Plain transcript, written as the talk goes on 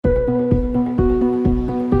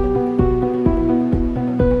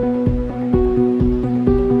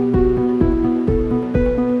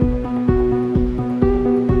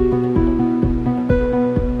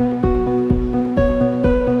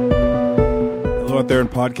out there in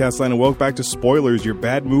podcast land, and welcome back to Spoilers, your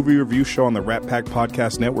bad movie review show on the Rat Pack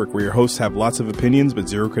Podcast Network, where your hosts have lots of opinions but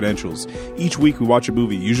zero credentials. Each week we watch a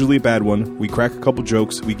movie, usually a bad one, we crack a couple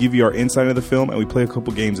jokes, we give you our insight of the film, and we play a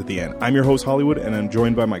couple games at the end. I'm your host, Hollywood, and I'm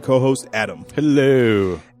joined by my co-host, Adam.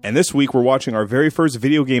 Hello. And this week we're watching our very first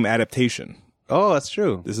video game adaptation. Oh, that's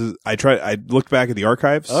true. I looked back at the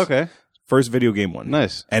archives. Okay. First video game one.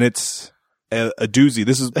 Nice. And it's a doozy.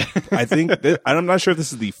 This is, I think, I'm not sure if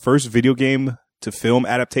this is the first video game to film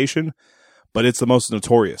adaptation, but it's the most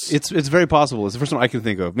notorious. It's very possible. It's the first one I can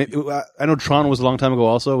think of. Maybe, I know Tron was a long time ago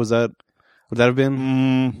also. Would that have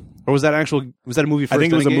been? Or was that a movie first? I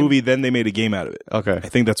think it was a game? movie, then they made a game out of it. Okay. I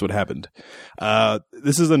think that's what happened.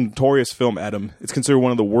 This is a notorious film, Adam. It's considered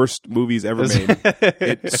one of the worst movies ever made.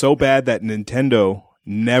 It's so bad that Nintendo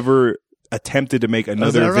never attempted to make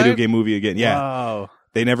another video game movie again. Yeah. Wow.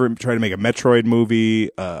 They never tried to make a Metroid movie.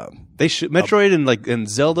 They should Metroid and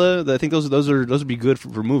Zelda. I think those would be good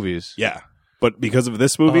for movies. Yeah, but because of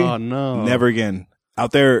this movie, oh no, never again.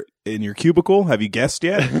 Out there in your cubicle, have you guessed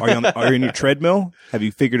yet? Are you in your treadmill? Have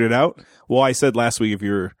you figured it out? Well, I said last week, if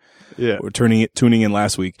you're tuning in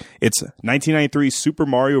last week, it's 1993 Super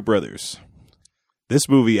Mario Brothers. This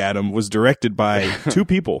movie, Adam, was directed by two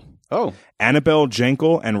people. Oh, Annabelle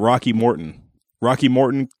Jankel and Rocky Morton. Rocky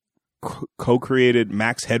Morton co-created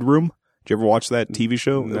Max Headroom. Did you ever watch that TV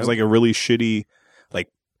show? Nope. It was like a really shitty, like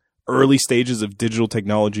early stages of digital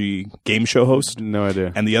technology game show host. No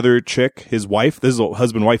idea. And the other chick, his wife, this is a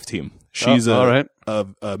husband-wife team. She's a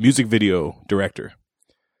music video director.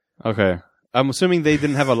 Okay. I'm assuming they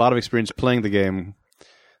didn't have a lot of experience playing the game.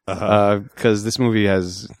 Because this movie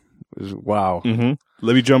wow. Mm-hmm.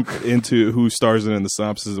 Let me jump into who stars in the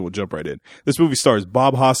synopsis, and we'll jump right in. This movie stars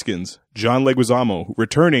Bob Hoskins, John Leguizamo,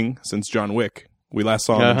 returning since John Wick. We last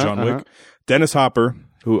saw him in John Wick. Dennis Hopper,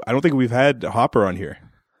 who I don't think we've had Hopper on here.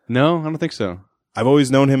 No, I don't think so. I've always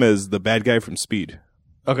known him as the bad guy from Speed.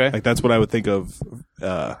 Okay. Like, that's what I would think of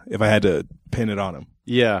if I had to pin it on him.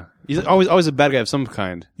 Yeah. He's always a bad guy of some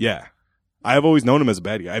kind. Yeah. I've always known him as a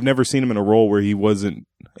bad guy. I've never seen him in a role where he wasn't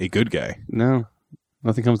a good guy. No.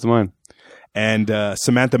 Nothing comes to mind. And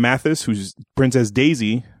Samantha Mathis, who's Princess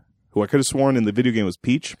Daisy, who I could have sworn in the video game was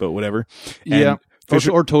Peach, but whatever. And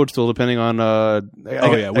or Toadstool, depending on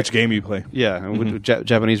which game you play. Yeah,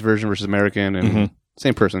 Japanese version versus American, and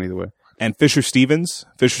same person either way. And Fisher Stevens.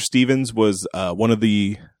 Fisher Stevens was one of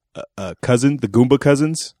the the Goomba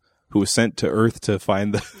cousins, who was sent to Earth to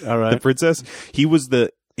find the princess. He was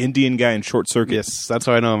the Indian guy in Short Circuit. Yes, that's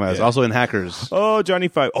how I know him as. Yeah. Also in Hackers. Oh, Johnny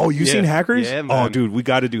Five. Oh, you seen Hackers? Yeah, man. Oh, dude, we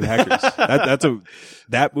got to do Hackers.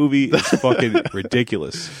 That movie is fucking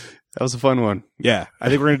ridiculous. That was a fun one. Yeah, I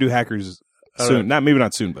think we're gonna do Hackers soon. Right. Maybe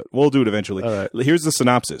not soon, but we'll do it eventually. All right. Here's the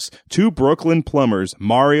synopsis: two Brooklyn plumbers,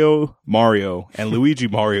 Mario, and Luigi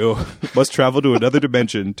Mario, must travel to another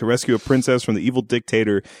dimension to rescue a princess from the evil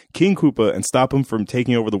dictator King Koopa and stop him from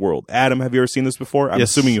taking over the world. Adam, have you ever seen this before? I'm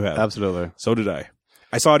assuming you have. Absolutely. So did I.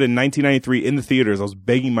 I saw it in 1993 in the theaters. I was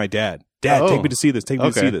begging my dad, take me to see this. Take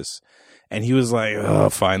me to see this. And he was like, oh,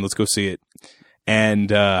 fine, let's go see it.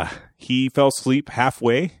 And he fell asleep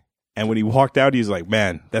halfway. And when he walked out, he's like,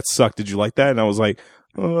 man, that sucked. Did you like that? And I was like,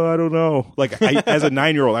 oh, I don't know. Like, as a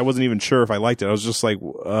 9-year-old, I wasn't even sure if I liked it. I was just like,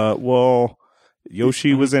 well,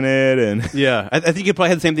 Yoshi was in it. And yeah, I think you probably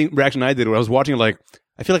had the same reaction I did where I was watching it like,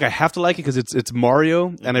 I feel like I have to like it because it's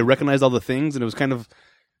Mario and I recognized all the things and it was kind of,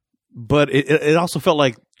 but it also felt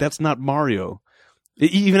like that's not Mario.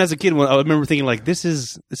 Even as a kid, when I remember thinking like, this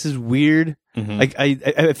is weird. Mm-hmm. Like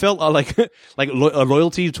I felt like a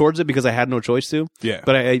loyalty towards it because I had no choice to. Yeah.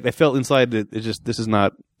 But I felt inside that this is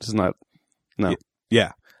not. No.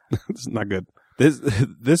 Yeah. This is not good.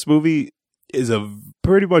 This movie is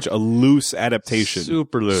pretty much a loose adaptation.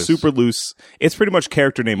 Super loose. It's pretty much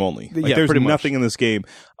character name only. Like, there's nothing in this game.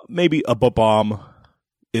 Maybe a bomb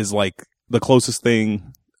is like the closest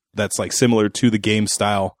thing that's like similar to the game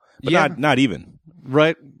style, but not even.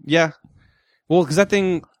 Right? Yeah. Well, because that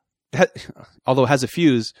thing, although it has a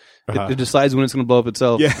fuse, it decides when it's going to blow up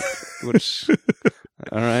itself. Yeah. Which,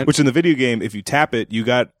 all right. Which in the video game, if you tap it, you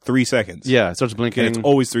got 3 seconds. Yeah, it starts blinking. And it's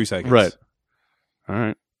always 3 seconds. Right. All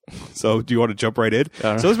right. So, do you want to jump right in?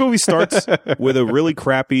 So, this movie starts with a really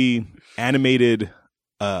crappy animated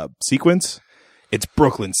sequence. It's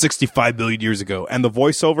Brooklyn, 65 million years ago. And the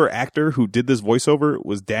voiceover actor who did this voiceover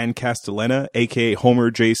was Dan Castellaneta, a.k.a.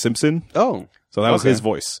 Homer J. Simpson. Oh. So that was his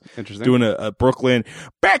voice. Interesting. Doing a Brooklyn,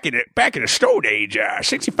 back in the Stone Age,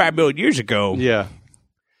 65 million years ago. Yeah.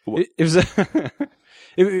 It was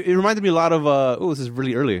it reminded me a lot of, this is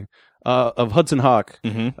really early, of Hudson Hawk.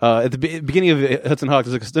 At the beginning of Hudson Hawk,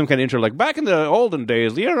 there's like some kind of intro, like back in the olden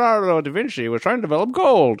days, Leonardo da Vinci was trying to develop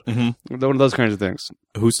gold. One of those kinds of things.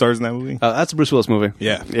 Who stars in that movie? That's a Bruce Willis movie.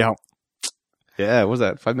 Yeah. What was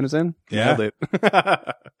that? 5 minutes in? Yeah. Nailed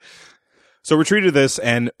it. So we're treated to this,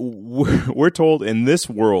 and we're told in this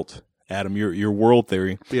world, Adam, your world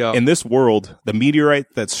theory. Yeah. In this world, the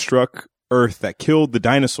meteorite that struck Earth that killed the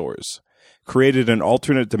dinosaurs created an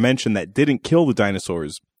alternate dimension that didn't kill the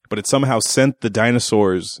dinosaurs, but it somehow sent the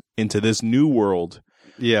dinosaurs into this new world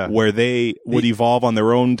where they would evolve on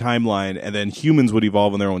their own timeline, and then humans would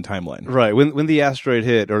evolve on their own timeline. Right. When the asteroid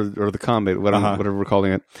hit, or the comet, whatever we're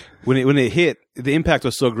calling it, when it hit, the impact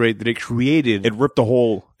was so great that it created... It ripped a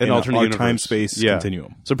hole in alternate our universe. time-space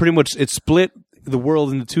continuum. So pretty much it split the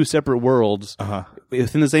world into two separate worlds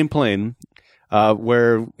within the same plane,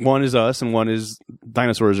 where one is us and one is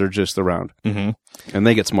dinosaurs are just around. And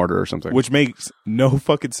they get smarter or something. Which makes no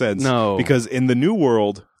fucking sense. No. Because in the new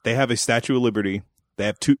world, they have a Statue of Liberty. They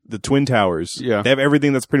have the Twin Towers. Yeah. They have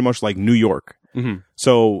everything that's pretty much like New York.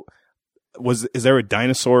 So is there a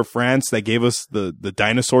dinosaur France that gave us the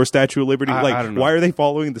dinosaur Statue of Liberty? I don't know. Why are they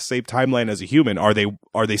following the same timeline as a human? Are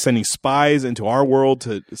they sending spies into our world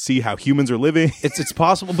to see how humans are living? It's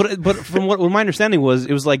possible, but from what my understanding was,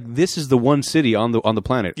 it was like this is the one city on the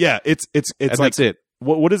planet. Yeah, it's and like that's it.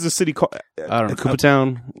 What is the city called? I don't know. Koopa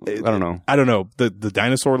Town? I don't know. I don't know. The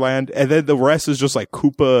dinosaur land, and then the rest is just like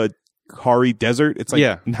Koopa Hari Desert. It's like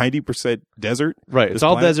 90% desert. Right. It's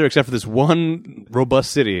all desert except for this one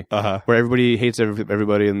robust city where everybody hates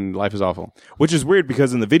everybody and life is awful. Which is weird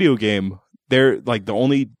because in the video game, they're like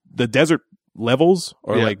the desert levels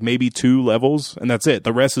are like maybe 2 levels, and that's it.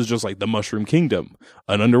 The rest is just like the Mushroom Kingdom,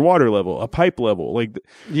 an underwater level, a pipe level. Like,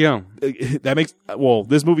 that makes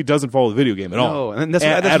this movie doesn't follow the video game at all. No, and that's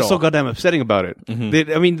what's so goddamn upsetting about it.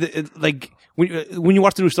 Like when you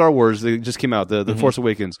watch the new Star Wars that just came out, the Force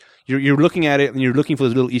Awakens, you're looking at it and you're looking for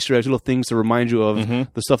those little Easter eggs, little things to remind you of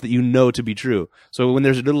the stuff that you know to be true. So when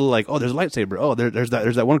there's a little like, oh, there's a lightsaber, oh, there's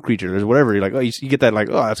that one creature, there's whatever, you're like, oh, you get that, like,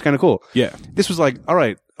 oh, that's kind of cool. Yeah, this was like, all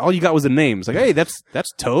right. All you got was the names. Like, hey, that's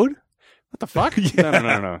Toad? What the fuck?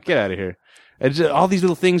 No. Get out of here. All these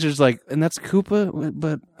little things are just like, and that's Koopa,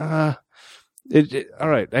 but all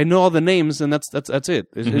right. I know all the names, and that's it.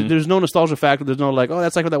 There's no nostalgia factor. There's no like, oh,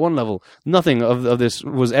 that's like that one level. Nothing of this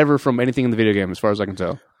was ever from anything in the video game, as far as I can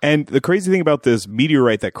tell. And the crazy thing about this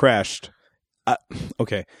meteorite that crashed,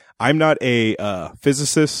 okay, I'm not a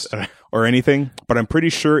physicist or anything, but I'm pretty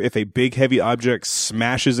sure if a big heavy object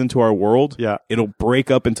smashes into our world, it'll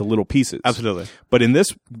break up into little pieces. Absolutely. But in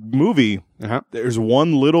this movie, there's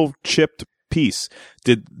one little chipped piece.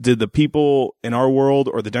 Did the people in our world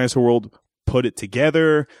or the dinosaur world put it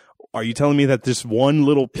together? Are you telling me that this one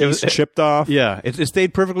little piece chipped off? Yeah, it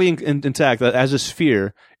stayed perfectly intact as a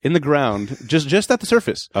sphere in the ground, just at the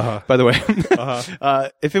surface. By the way,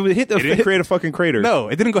 if it would hit, it didn't create a fucking crater. No,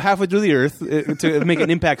 it didn't go halfway through the Earth to make an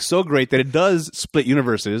impact so great that it does split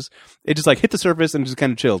universes. It just like hit the surface and just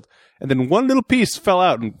kind of chilled, and then one little piece fell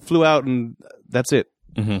out and flew out, and that's it.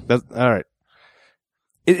 That's all right.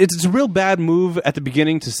 It's a real bad move at the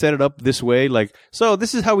beginning to set it up this way. Like, so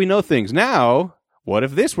this is how we know things now. What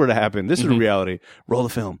if this were to happen? This is reality. Roll the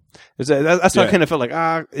film. That's how I kind of felt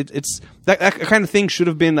like, it's that kind of thing should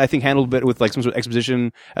have been, I think, handled a bit with like some sort of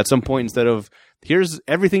exposition at some point instead of here's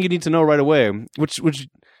everything you need to know right away. Which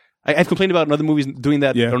I've complained about in other movies doing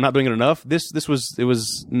that or not doing it enough. It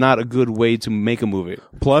was not a good way to make a movie.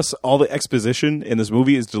 Plus, all the exposition in this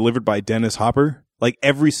movie is delivered by Dennis Hopper. Like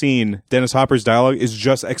every scene, Dennis Hopper's dialogue is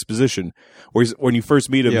just exposition. Where when you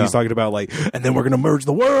first meet him, he's talking about like, and then we're going to merge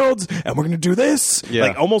the worlds, and we're going to do this. Yeah.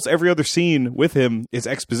 Like almost every other scene with him is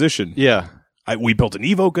exposition. Yeah. We built an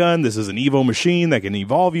Evo gun. This is an Evo machine that can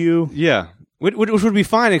evolve you. Yeah. Which would be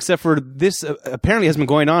fine, except for this apparently has been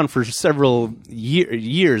going on for several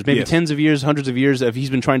years, maybe tens of years, hundreds of years, if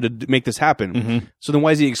he's been trying to make this happen. So then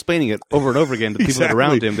why is he explaining it over and over again to people that are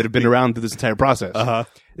around him that have been around through this entire process?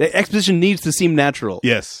 The exposition needs to seem natural.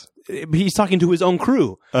 Yes. He's talking to his own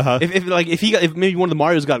crew. If maybe one of the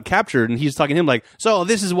Marios got captured and he's talking to him like, so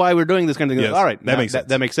this is why we're doing this kind of thing. Yes. All right,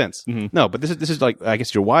 that makes sense. No, but this is like, I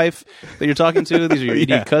guess your wife that you're talking to. These are your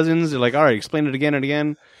idiot cousins. They're like, all right, explain it again and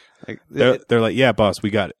again. Like, they're like, yeah, boss,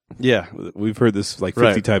 we got it. Yeah, we've heard this like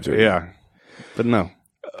 50 times already. Yeah, but no.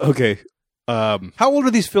 Okay. How old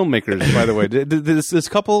are these filmmakers, by the way? Did this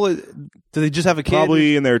couple, do they just have a kid?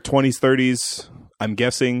 Probably in their 20s, 30s, I'm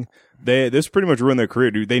guessing. This pretty much ruined their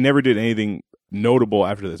career, dude. They never did anything notable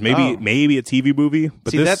after this. Maybe a TV movie.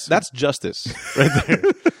 But see, that's justice right there.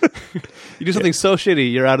 You do something so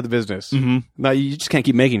shitty, you're out of the business. Now you just can't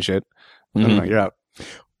keep making shit. No, you're out.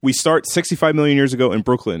 we start 65 million years ago in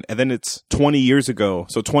Brooklyn, and then it's 20 years ago.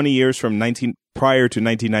 So 20 years from prior to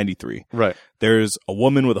 1993. Right. There's a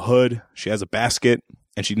woman with a hood. She has a basket,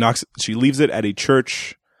 and she leaves it at a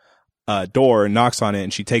church door and knocks on it,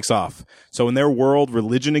 and she takes off. So in their world,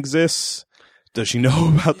 religion exists. Does she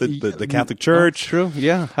know about the Catholic Church? True.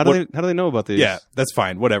 Yeah. How do they know about these? Yeah, that's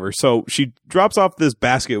fine. Whatever. So she drops off this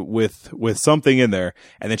basket with something in there,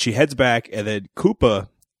 and then she heads back, and then Koopa,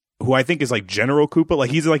 who I think is like General Koopa,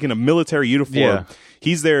 like he's like in a military uniform. Yeah.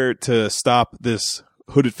 He's there to stop this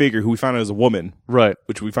hooded figure who we found out is a woman. Right.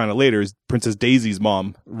 Which we find out later is Princess Daisy's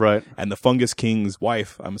mom. Right. And the Fungus King's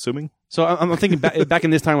wife, I'm assuming. So I'm thinking back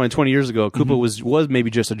in this timeline 20 years ago, Koopa was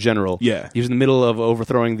maybe just a general. Yeah. He was in the middle of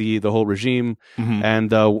overthrowing the whole regime, and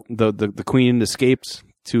the queen escaped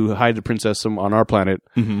to hide the princess on our planet.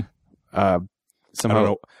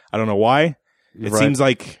 Somehow, I don't know why. It seems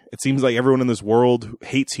like everyone in this world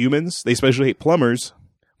hates humans. They especially hate plumbers.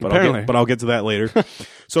 But I'll get to that later.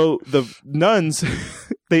 So the nuns,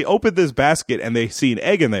 they open this basket and they see an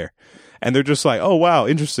egg in there. And they're just like, oh, wow,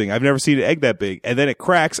 interesting. I've never seen an egg that big. And then it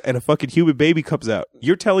cracks and a fucking human baby comes out.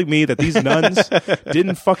 You're telling me that these nuns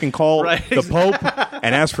didn't fucking call the Pope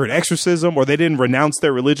and ask for an exorcism, or they didn't renounce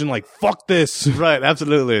their religion like, fuck this. Right,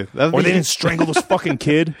 absolutely. Or they didn't strangle this fucking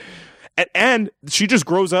kid. And she just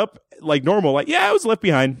grows up like normal, like, yeah, I was left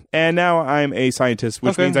behind, and now I'm a scientist,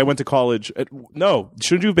 which means I went to college. No,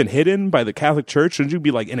 shouldn't you have been hidden by the Catholic Church? Shouldn't you be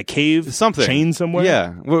like in a cave, chained somewhere?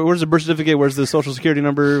 Yeah. Where's the birth certificate? Where's the social security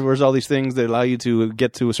number? Where's all these things that allow you to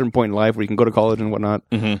get to a certain point in life where you can go to college and whatnot?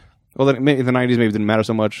 Well, then maybe the 90s maybe didn't matter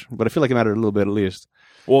so much, but I feel like it mattered a little bit at least.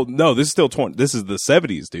 Well, no, this is still This is the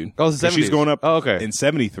 70s, dude. Oh, it's the 70s. She's going up in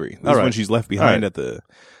 73. This is when she's left behind at the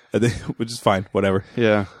which is fine, whatever.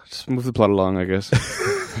 Yeah, just move the plot along, I guess.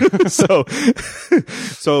 so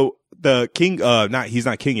the king, he's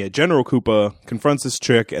not king yet. General Koopa confronts this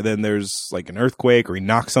chick, and then there's like an earthquake, or he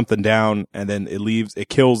knocks something down, and then it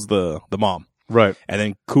kills the mom. Right. And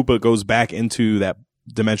then Koopa goes back into that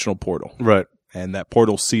dimensional portal. Right. And that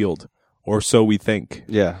portal's sealed, or so we think.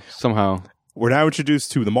 Yeah, somehow. We're now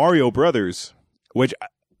introduced to the Mario brothers, which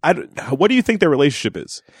what do you think their relationship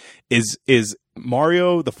is? Is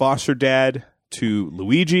Mario the foster dad to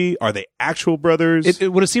Luigi? Are they actual brothers?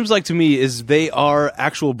 What it seems like to me is they are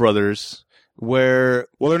actual brothers. Well,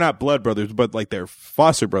 they're not blood brothers, but like they're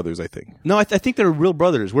foster brothers, I think. No, I think they're real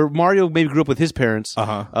brothers. Where Mario maybe grew up with his parents.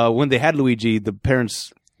 When they had Luigi, the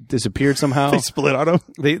parents disappeared somehow. They split on him.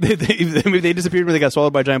 They disappeared when they got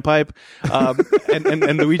swallowed by a giant pipe.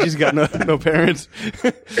 And Luigi's got no parents.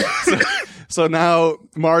 So now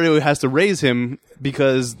Mario has to raise him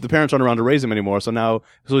because the parents aren't around to raise him anymore. So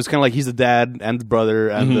it's kind of like he's the dad and the brother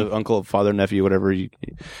and the uncle, father, nephew, whatever.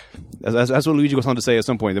 That's what Luigi goes on to say at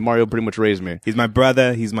some point, that Mario pretty much raised me. He's my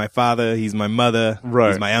brother. He's my father. He's my mother. Right.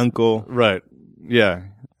 He's my uncle. Right. Yeah.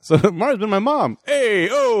 So Mario's been my mom. Hey,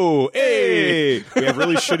 oh, hey. We have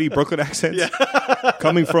really shitty Brooklyn accents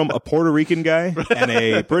coming from a Puerto Rican guy and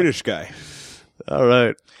a British guy. All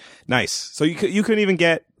right. Nice. So you couldn't even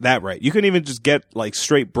get that right. You couldn't even just get like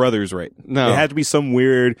straight brothers right. No. It had to be some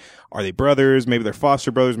weird, are they brothers? Maybe they're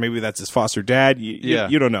foster brothers. Maybe that's his foster dad.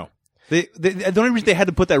 You don't know. The only reason they had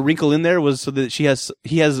to put that wrinkle in there was so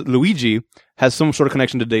that Luigi has some sort of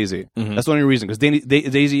connection to Daisy. That's the only reason. Because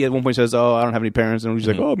Daisy at one point says, oh, I don't have any parents. And Luigi's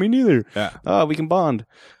like, oh, me neither. Yeah. Oh, we can bond.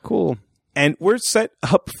 Cool. And we're set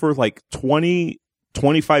up for like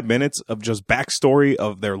 25 minutes of just backstory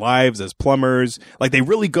of their lives as plumbers. Like they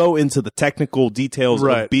really go into the technical details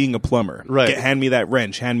of being a plumber. Right. Hand me that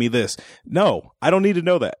wrench. Hand me this. No, I don't need to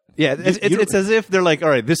know that. Yeah. It's as if they're like, all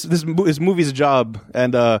right, this movie's a job.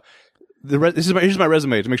 And, here's my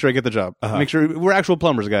resume to make sure I get the job. Make sure we're actual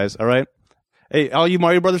plumbers, guys. All right. Hey, all you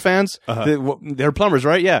Mario Brothers fans, they're plumbers,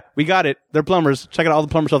 right? Yeah, we got it. They're plumbers. Check out all the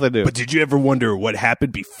plumber stuff they do. But did you ever wonder what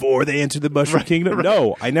happened before they entered the Mushroom Kingdom? Right.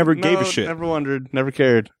 No, I never gave a shit. Never wondered. Never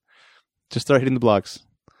cared. Just start hitting the blocks.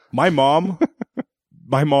 My mom,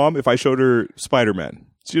 if I showed her Spider-Man,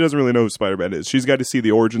 she doesn't really know who Spider-Man is. She's got to see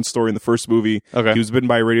the origin story in the first movie. Okay. He was bitten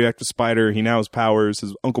by a radioactive spider. He now has powers.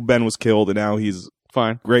 His Uncle Ben was killed, and now he's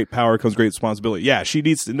fine. Great power comes great responsibility. Yeah, she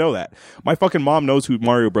needs to know that. My fucking mom knows who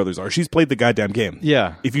Mario Brothers are. She's played the goddamn game.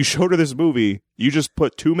 Yeah. If you showed her this movie, you just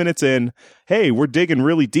put 2 minutes in, hey, we're digging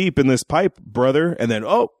really deep in this pipe, brother, and then,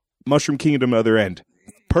 Mushroom Kingdom other end.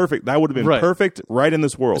 Perfect. That would have been perfect right in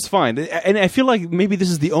this world. It's fine. And I feel like maybe this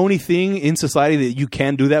is the only thing in society that you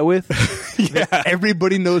can do that with. Yeah.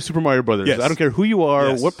 Everybody knows Super Mario Brothers. Yes. I don't care who you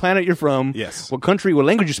are, what planet you're from, what country, what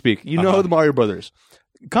language you speak. You know the Mario Brothers.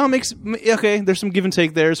 Comics, okay, there's some give and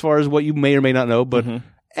take there as far as what you may or may not know, but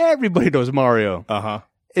everybody knows Mario.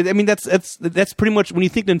 I mean, that's pretty much when you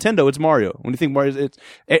think Nintendo, it's Mario. When you think Mario, it's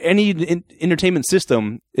any entertainment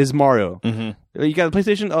system is Mario. Mm-hmm. You got a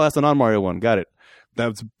PlayStation? Oh, that's the non-Mario one. Got it. That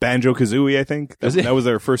was Banjo-Kazooie, I think. That was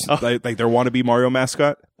their first, like their wannabe Mario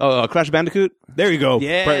mascot. Oh, Crash Bandicoot? There you go.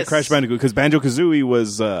 Yes. Crash Bandicoot, because Banjo-Kazooie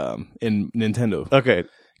was in Nintendo. Okay.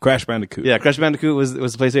 Crash Bandicoot. Yeah, Crash Bandicoot was the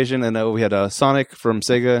PlayStation, and we had Sonic from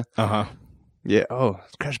Sega. Uh-huh. Yeah. Oh,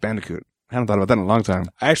 Crash Bandicoot. I haven't thought about that in a long time.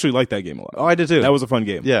 I actually liked that game a lot. Oh, I did too. That was a fun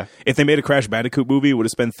game. Yeah. If they made a Crash Bandicoot movie, it would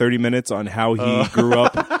have spent 30 minutes on how he grew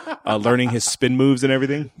up, learning his spin moves and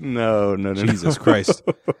everything. No. Jesus Christ.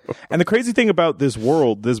 And the crazy thing about this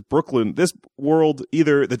world, this world,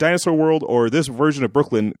 either the dinosaur world or this version of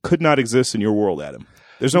Brooklyn could not exist in your world, Adam.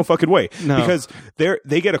 There's no fucking way. No. Because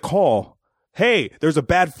they get a call. Hey, there's a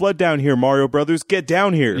bad flood down here, Mario Brothers. Get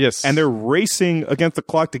down here. Yes. And they're racing against the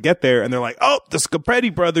clock to get there. And they're like, oh, the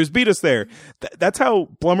Scapetti brothers beat us there. That's how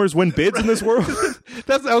plumbers win bids in this world.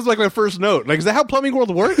 That was like my first note. Like, is that how plumbing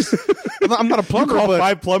world works? I'm not a plumber. You call but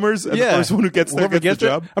 5 plumbers, and the first one who gets there gets the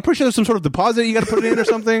job. I'm pretty sure there's some sort of deposit you got to put in or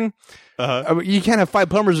something. I mean, you can't have 5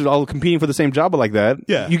 plumbers all competing for the same job like that.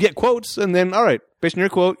 Yeah. You get quotes, and then, all right, based on your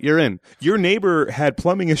quote, you're in. Your neighbor had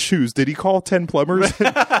plumbing issues. Did he call 10 plumbers?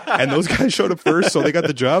 And those guys showed up first, so they got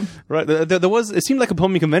the job? Right. It seemed like a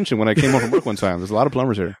plumbing convention when I came home from work one time. There's a lot of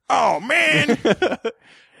plumbers here. Oh, man.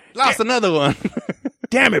 Lost another one.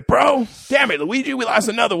 Damn it, bro. Damn it, Luigi, we lost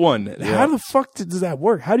another one. Yeah. How the fuck does that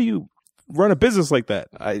work? How do you run a business like that?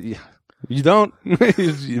 You don't.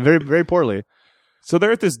 Very, very poorly. So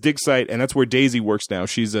they're at this dig site, and that's where Daisy works now.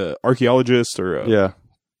 She's an archaeologist or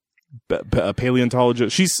a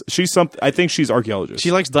paleontologist. She's something. I think she's archaeologist.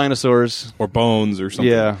 She likes dinosaurs or bones or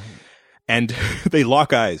something. Yeah. And they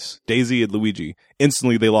lock eyes. Daisy and Luigi.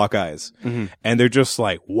 Instantly, they lock eyes. Mm-hmm. And they're just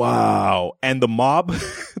like, wow. And the mob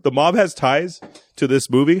has ties to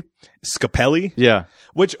this movie. Scapelli. Yeah.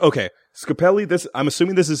 Which, okay. Scapelli, I'm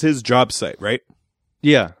assuming this is his job site, right?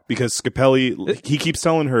 Yeah. Because Scapelli, he keeps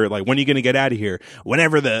telling her, like, when are you going to get out of here?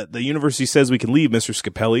 Whenever the university says we can leave, Mr.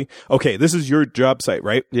 Scapelli. Okay, this is your job site,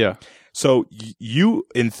 right? Yeah. So you,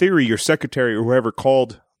 in theory, your secretary or whoever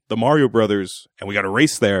called the Mario Brothers, and we got a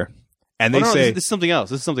race there. And they say... This is something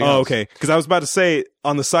else. This is something else. else. Okay. Because I was about to say,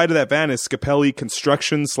 on the side of that van is Scapelli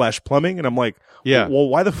Construction /Plumbing. And I'm like, yeah. Well,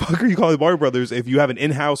 why the fuck are you calling Mario Brothers if you have an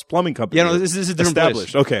in-house plumbing company? Yeah, no, this is a different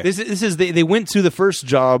established. Place. Okay. This is they went to the first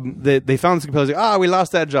job. They found Scapelli. Like, we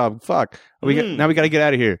lost that job. Fuck. Now we got to get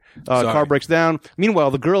out of here. Car breaks down.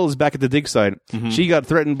 Meanwhile, the girl is back at the dig site. Mm-hmm. She got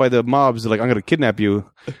threatened by the mobs. Like, I'm going to kidnap you,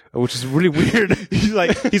 which is really weird. he's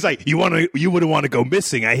like, you wouldn't want to go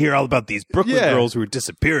missing. I hear all about these Brooklyn girls who are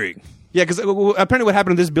disappearing. Yeah, because apparently what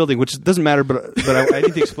happened in this building, which doesn't matter, but I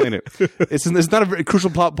need to explain it. It's not a very crucial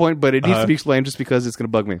plot point, but it needs to be explained just because it's going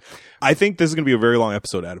to bug me. I think this is going to be a very long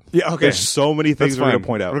episode, Adam. Yeah, okay. There's so many things we're going to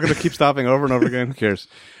point out. We're going to keep stopping over and over again. Who cares?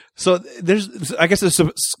 So there's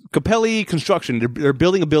Scapelli Construction. They're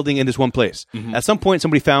building a building in this one place. Mm-hmm. At some point,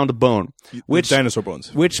 somebody found a bone, dinosaur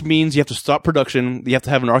bones, which means you have to stop production. You have to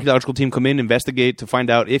have an archaeological team come in, investigate to find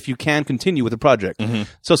out if you can continue with the project. Mm-hmm.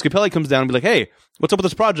 So Scapelli comes down and be like, "Hey, what's up with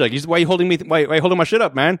this project? Why are you holding me? Why are you holding my shit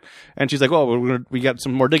up, man?" And she's like, "Oh, we got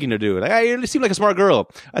some more digging to do." Like, you seem like a smart girl.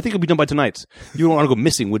 I think it'll be done by tonight. You don't want to go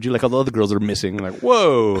missing, would you? Like all the other girls that are missing. I'm like,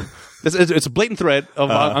 whoa. It's a blatant threat of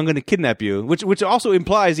I'm going to kidnap you, which also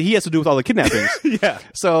implies he has to do with all the kidnappings. Yeah.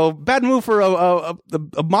 So bad move for a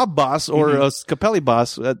mob boss or a Scapelli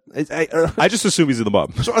boss. I just assume he's in the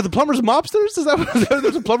mob. So are the plumbers mobsters? Is that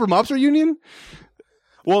there's a plumber mobster union?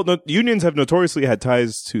 Well, unions have notoriously had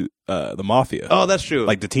ties to the mafia. Oh, that's true.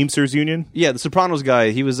 Like the Teamsters union. Yeah, the Sopranos guy.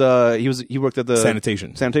 He worked at the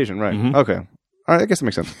sanitation, right? Mm-hmm. Okay, all right. I guess that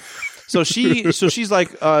makes sense. So she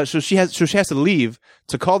has to leave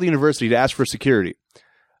to call the university to ask for security.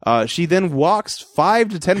 She then walks 5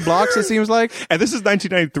 to 10 blocks, it seems like. And this is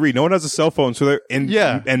 1993. No one has a cell phone, so they're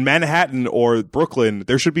in Manhattan or Brooklyn.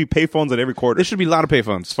 There should be payphones at every corner. There should be a lot of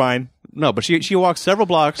payphones. It's fine. No, but she walks several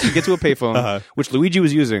blocks to get to a payphone, which Luigi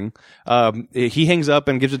was using. He hangs up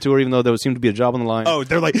and gives it to her, even though there seemed to be a job on the line. Oh,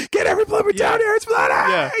 they're like, get every plumber down here. It's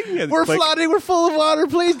flooding. Yeah. We're flooding. We're full of water.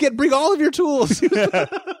 Please bring all of your tools.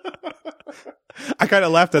 I kind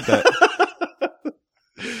of laughed at that.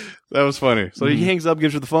 That was funny. So he hangs up,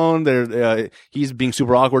 gives her the phone. He's being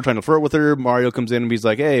super awkward, trying to flirt with her. Mario comes in and he's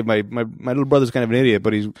like, "Hey, my little brother's kind of an idiot,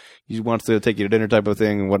 but he wants to take you to dinner, type of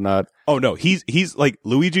thing and whatnot." Oh no, he's like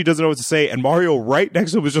Luigi doesn't know what to say, and Mario right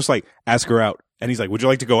next to him was just like, "Ask her out," and he's like, "Would you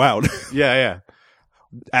like to go out?" Yeah.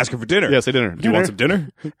 Ask her for dinner. Yeah, say dinner. Do you want some dinner?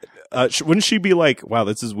 Wouldn't she be like, "Wow,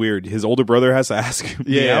 this is weird. His older brother has to ask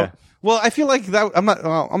me out." Well, I feel like that. I'm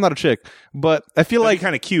not a chick, but I feel that'd like be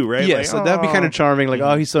kind of cute, right? Yeah, so that'd be kind of charming. Like,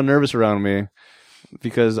 oh, he's so nervous around me.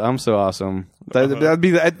 because I'm so awesome. That'd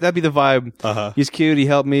be the vibe. He's cute. He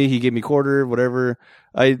helped me. He gave me quarter, whatever.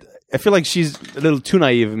 I feel like she's a little too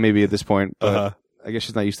naive maybe at this point. But I guess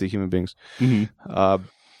she's not used to human beings. Mm-hmm.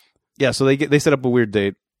 Yeah. So they set up a weird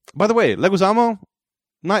date. By the way, Leguizamo,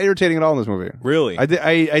 not irritating at all in this movie. Really?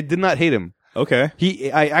 I did not hate him. Okay.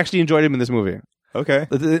 I actually enjoyed him in this movie. Okay.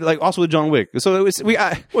 Like also with John Wick. So it was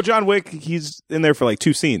well, John Wick, he's in there for like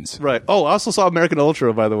 2 scenes. Right. Oh, I also saw American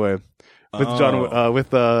Ultra, by the way, with with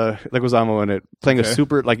Leguizamo in it, playing a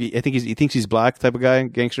super he thinks he's black type of guy,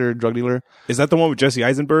 gangster, drug dealer. Is that the one with Jesse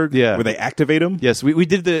Eisenberg? Yeah. Where they activate him? Yes, we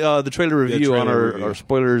did the trailer review on our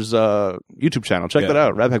spoilers YouTube channel. Check that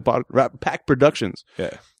out. Rat Pack Productions.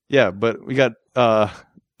 Yeah. Yeah, but we got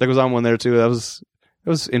Leguizamo in there too. That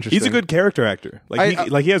was interesting. He's a good character actor.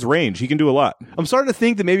 He has range. He can do a lot. I'm starting to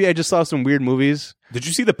think that maybe I just saw some weird movies. Did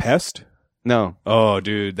you see The Pest? No. Oh,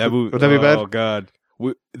 dude, that movie. Would that be bad? Oh, God.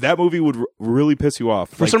 That movie would really piss you off.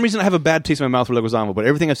 For some reason, I have a bad taste in my mouth for Leguizamo, but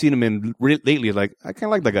everything I've seen him in lately, like, I kind of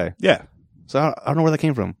like that guy. Yeah. So I don't know where that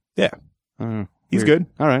came from. Yeah. He's good.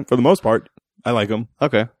 All right. For the most part, I like him.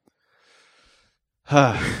 Okay.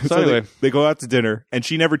 So anyway. They go out to dinner, and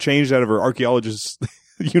she never changed out of her archaeologist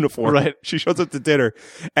uniform. Right. She shows up to dinner,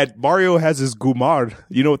 and Mario has his Gumar.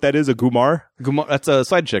 You know what that is, a Gumar? Gumar, that's a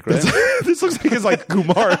side chick, right? This looks like it's like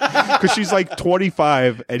Gumar, because she's like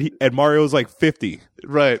 25, and Mario's like 50.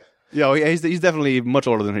 Right. Yeah, he's definitely much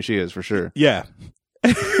older than she is, for sure. Yeah.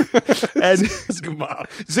 And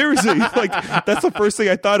seriously, like that's the first thing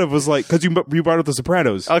I thought of was like because you brought up The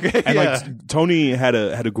Sopranos, okay, and like Tony had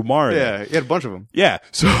a Gumar. Yeah, he had a bunch of them. Yeah,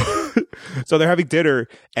 so they're having dinner,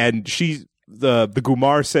 and the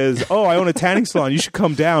Gumar says, "Oh, I own a tanning salon. You should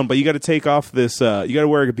come down, but you got to take off this. You got to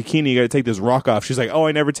wear a bikini. You got to take this rock off." She's like, "Oh,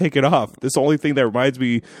 I never take it off. This is the only thing that reminds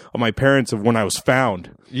me of my parents of when I was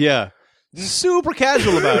found." Yeah, super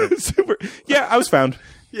casual about it. Yeah, I was found.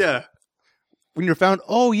 Yeah. When you're found,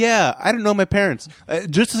 oh yeah, I didn't know my parents.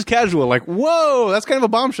 Just as casual, like, whoa, that's kind of a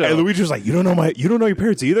bombshell. And Luigi was like, you don't know your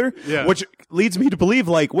parents either? Yeah. Which leads me to believe,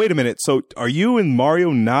 like, wait a minute, so are you and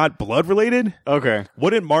Mario not blood related? Okay.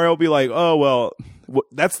 Wouldn't Mario be like, oh, well,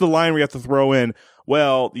 that's the line we have to throw in.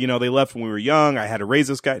 Well, they left when we were young. I had to raise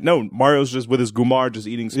this guy. No, Mario's just with his Gumar just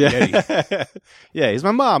eating spaghetti. Yeah, yeah, he's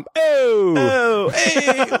my mom. Oh,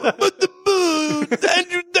 hey, but the boo,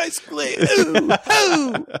 Andrew Dice Clay.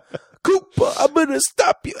 Oh. Koopa, I'm gonna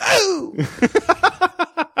stop you. Oh.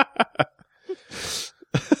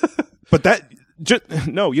 But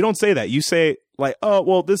no, you don't say that. You say like, oh,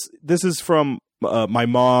 well, this is from my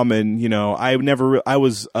mom, and I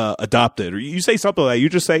was adopted, or you say something like that. You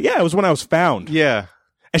just say, yeah, it was when I was found. Yeah.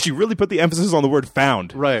 And she really put the emphasis on the word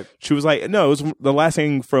found. Right. She was like, no, it was the last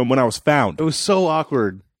thing from when I was found. It was so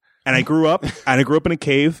awkward. And I grew up in a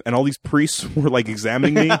cave, and all these priests were like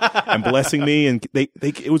examining me and blessing me, and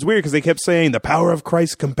it was weird because they kept saying the power of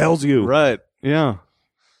Christ compels you. Right. Yeah.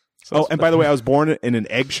 Oh, and by the way, I was born in an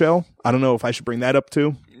eggshell. I don't know if I should bring that up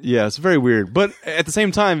too. Yeah, it's very weird, but at the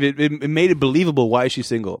same time, it made it believable why she's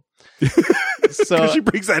single. So she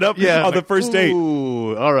brings that up on the first date.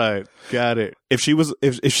 Ooh, all right, got it. If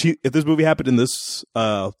this movie happened in this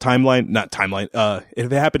if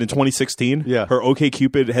it happened in 2016, yeah, her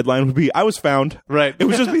OkCupid headline would be "I was found." Right. It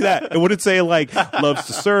would just be that. It wouldn't say like loves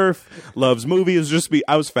to surf, loves movies. It would just be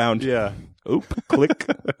 "I was found." Yeah. Oop, click,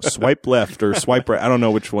 swipe left or swipe right. I don't know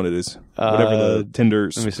which one it is. Whatever the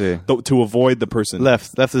Tinder's. Let me see. To avoid the person.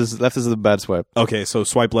 Left is the bad swipe. Okay, so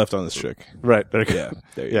swipe left on this chick. Right. Okay. Yeah.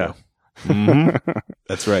 There you go. Mm-hmm.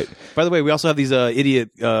 That's right. By the way, we also have these idiot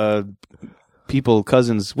people,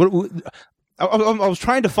 cousins. I was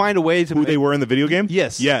trying to find a way to who they were in the video game.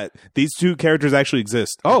 Yes. Yeah. These two characters actually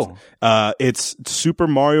exist. Oh. It's Super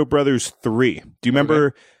Mario Brothers 3. Do you remember?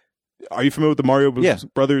 Okay. Are you familiar with the Mario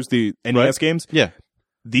Brothers, the NES games? Yeah.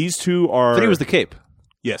 These two are. 3 was the cape.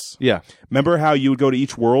 Yes. Yeah. Remember how you would go to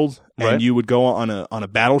each world and you would go on a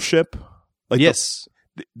battleship? Like yes.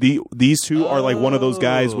 These two are like one of those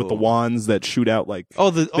guys with the wands that shoot out like.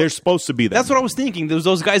 They're supposed to be them. That's what I was thinking. There's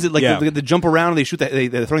those guys that they jump around and they shoot.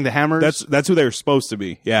 They're throwing the hammers. That's who they're supposed to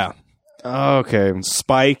be. Yeah. Okay.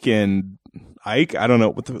 Spike and Ike. I don't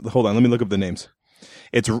know. Hold on. Let me look up the names.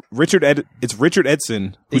 It's Richard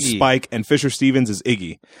Edson, who's Iggy. Spike, and Fisher Stevens is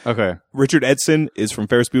Iggy. Okay. Richard Edson is from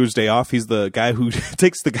Ferris Bueller's Day Off. He's the guy who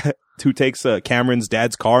takes Cameron's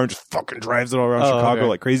dad's car and just fucking drives it all around Chicago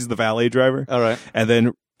like crazy. He's the valet driver. All right. And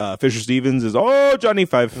then Fisher Stevens is Johnny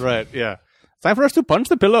Five. Right. Yeah. Time for us to punch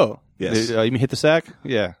the pillow. Yes. You mean hit the sack?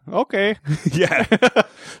 Yeah. Okay. Yeah.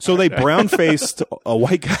 So they brown faced a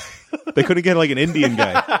white guy. They couldn't get like an Indian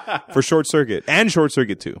guy for Short Circuit and Short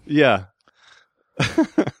Circuit 2. Yeah.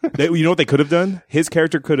 You know what they could have done? His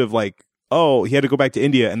character could have like oh, he had to go back to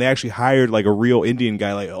India, and they actually hired like a real Indian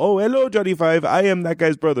guy. Like, oh, hello, Johnny Five, I am that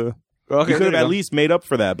guy's brother. Okay, you could have at least made up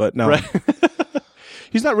for that, but no. Right.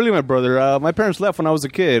 He's not really my brother. My parents left when I was a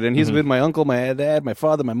kid, and he's with my uncle, my dad, my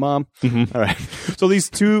father, my mom. All right. So these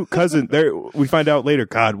two cousins, there we find out later.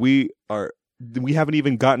 God, we haven't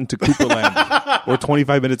even gotten to Koopa Land. We're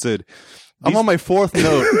 25 minutes in. I'm on my fourth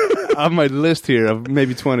note on my list here of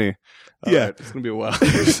maybe 20. All yeah, right, it's gonna be a while.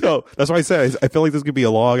 So that's why I said I feel like this could be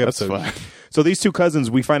a long episode. That's fine. So these two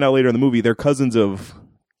cousins, we find out later in the movie, they're cousins of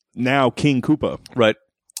now King Koopa. Right.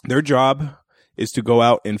 Their job is to go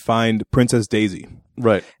out and find Princess Daisy.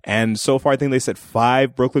 Right. And so far, I think they said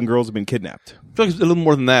 5 Brooklyn girls have been kidnapped. I feel like it's a little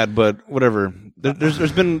more than that, but whatever.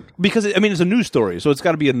 There's been, because it's a news story, so it's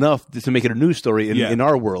got to be enough to make it a news story in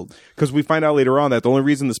our world. Because we find out later on that the only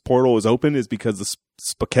reason this portal is open is because the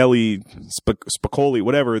Spicoli,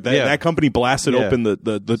 whatever, that company blasted open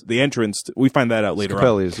the entrance. We find that out later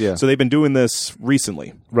on. Yeah. So they've been doing this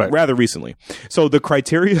recently. Right. Rather recently. So the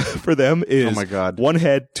criteria for them is oh my God. 1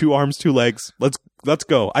 head, 2 arms, 2 legs. Let's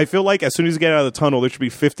go. I feel like as soon as you get out of the tunnel, there should be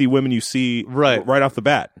 50 women you see right off the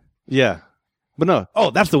bat. Yeah. But no. Oh,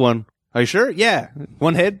 that's the one. Are you sure? Yeah.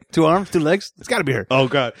 1 head, 2 arms, 2 legs. It's got to be her. Oh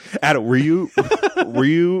God, Adam, were you?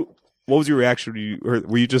 What was your reaction?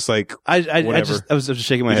 Were you just like I was just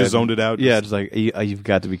shaking my head. Just zoned it out. Yeah, just like you've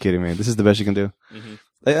got to be kidding me. This is the best you can do. Mm-hmm.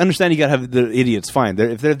 I understand you got to have the idiots. Fine,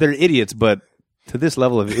 they're idiots, but to this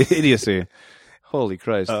level of idiocy, holy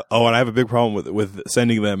Christ! And I have a big problem with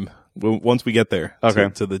sending them once we get there. Okay.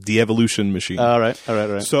 To the de-evolution machine. All right.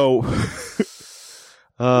 So.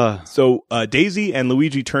 Daisy and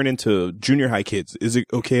Luigi turn into junior high kids. Is it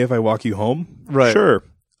okay if I walk you home? Right. Sure.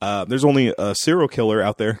 There's only a serial killer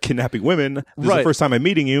out there kidnapping women. This is the first time I'm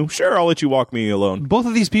meeting you. Sure, I'll let you walk me alone. Both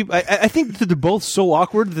of these people, I think that they're both so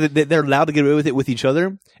awkward that they're allowed to get away with it with each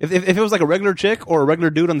other. If it was like a regular chick or a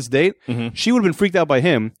regular dude on this date, she would have been freaked out by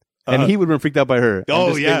him. And he would have been freaked out by her.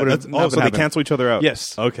 Oh, yeah. So they cancel each other out.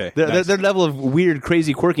 Yes. Okay. Their level of weird,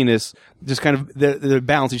 crazy quirkiness just kind of they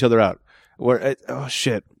balance each other out. Oh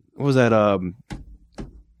shit! What was that?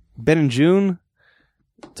 Ben and June,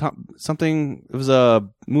 something. It was a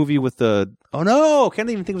movie with the. Oh no! Can't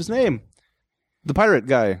even think of his name. The pirate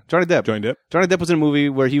guy, Johnny Depp. Johnny Depp was in a movie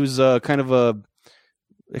where he was kind of a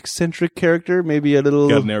eccentric character, maybe a little.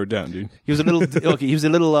 Gotta narrow it down, dude. He was a little. Okay, he was a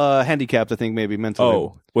little handicapped, I think, maybe mentally.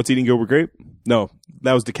 Oh, What's Eating Gilbert Grape? No,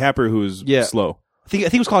 that was DiCaprio, who was slow. I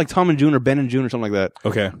think it was called like Tom and June or Ben and June or something like that.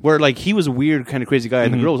 Okay. Where like he was a weird kind of crazy guy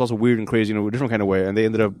and the girl was also weird and crazy in a different kind of way, and they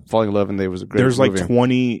ended up falling in love, and they was a great There's movie. like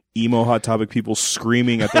 20 emo Hot Topic people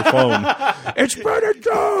screaming at their phone. It's Ben and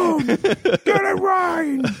June! Get it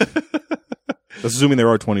right! That's assuming there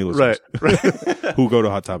are 20 listeners. Right. Who go to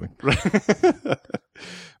Hot Topic. Right.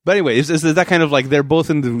 But anyway, it's that kind of like they're both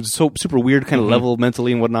in the super weird kind of level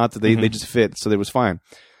mentally and whatnot that they just fit, so it was fine.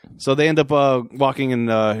 So they end up walking,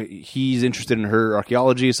 and he's interested in her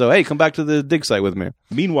archaeology. So, hey, come back to the dig site with me.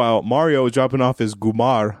 Meanwhile, Mario is dropping off his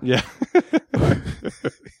Gumar. Yeah.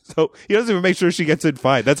 So he doesn't even make sure she gets in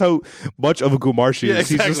fine. That's how much of a Gumar she is.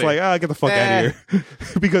 Exactly. He's just like, get the fuck out of here.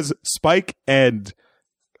 Because Spike and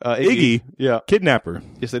Iggy kidnap her.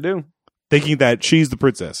 Yes, they do. Thinking that she's the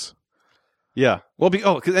princess. Yeah. Well,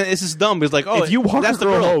 cause it's just dumb. It's like, if you walk that's the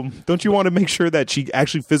girl home, don't you want to make sure that she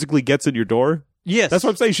actually physically gets in your door? Yes, that's what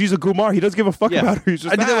I'm saying. She's a Gumar. He doesn't give a fuck about her. He's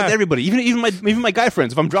just, I do that with everybody, even my guy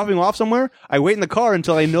friends. If I'm dropping them off somewhere, I wait in the car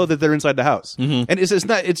until I know that they're inside the house. Mm-hmm. And it's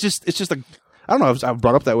not. It's just like I don't know. I've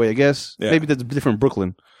brought up that way. I guess maybe that's different in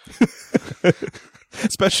Brooklyn.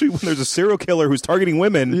 Especially when there's a serial killer who's targeting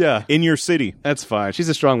women in your city. That's fine. She's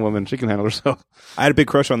a strong woman. She can handle herself. I had a big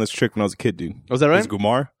crush on this chick when I was a kid, dude. Was that right? This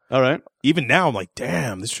Gumar. All right. Even now, I'm like,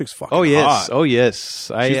 damn, this chick's fucking hot. Oh, yes.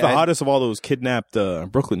 She's the hottest of all those kidnapped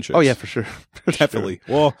Brooklyn chicks. Oh, yeah, for sure. Definitely.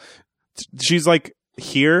 Sure. Well, she's like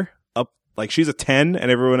here, up, like she's a 10,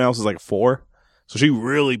 and everyone else is like a 4. So she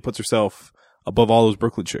really puts herself above all those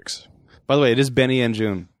Brooklyn chicks. By the way, it is Benny and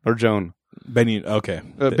June. Or Joan. Benny, okay.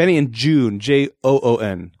 Benny and June. Joon.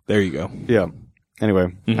 There you go. Yeah.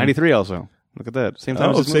 Anyway, 93 also. Look at that. Same time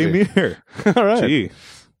as this same movie. year. All right. Gee.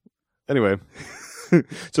 Anyway.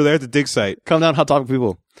 So they're at the dig site. Calm down, Hot Topic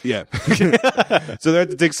people. Yeah. So they're at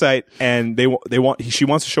the dig site, and she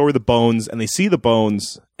wants to show her the bones, and they see the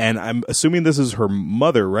bones, and I'm assuming this is her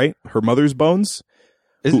mother, right? Her mother's bones,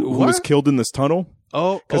 who was killed in this tunnel.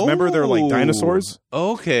 Oh, because remember they're like dinosaurs.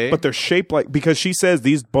 Okay, but they're shaped like, because she says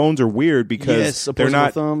these bones are weird because they're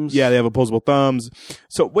not thumbs. Yeah, they have opposable thumbs.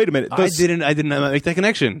 So wait a minute, I didn't make that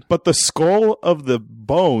connection. But the skull of the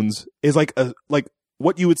bones is like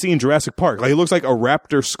what you would see in Jurassic Park. Like, it looks like a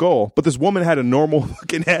raptor skull, but this woman had a normal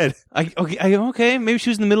fucking head. Okay. Maybe she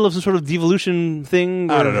was in the middle of some sort of devolution thing.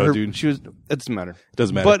 I don't know, dude. She was. It doesn't matter. It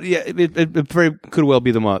doesn't matter. But yeah, it very could well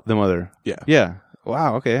be the mother. Yeah. Yeah.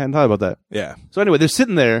 Wow. Okay. I hadn't thought about that. Yeah. So anyway, they're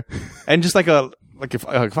sitting there, and just like a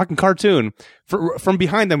fucking cartoon, from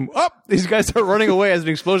behind them, these guys start running away as an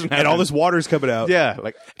explosion happens. And all this water's coming out. Yeah.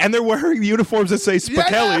 And they're wearing uniforms that say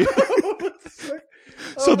Spichelli.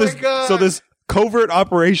 So this covert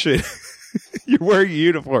operation, you're wearing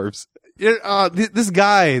uniforms. This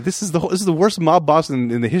guy, this is the worst mob boss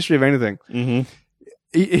in the history of anything. Mm-hmm.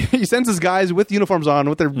 He sends his guys with uniforms on,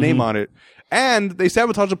 with their name on it, and they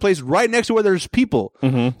sabotage the place right next to where there's people.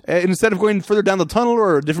 Mm-hmm. And instead of going further down the tunnel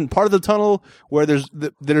or a different part of the tunnel where there's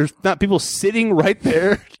not people sitting right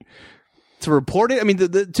there to report it. I mean,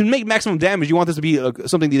 to make maximum damage, you want this to be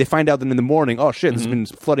something that they find out then in the morning. Oh shit, this has been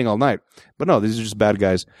flooding all night. But no, these are just bad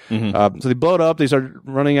guys. Mm-hmm. So they blow it up. They start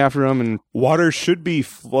running after them, and Water should be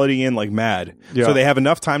flooding in like mad. Yeah. So they have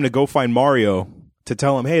enough time to go find Mario to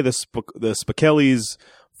tell him, hey, the Spichellis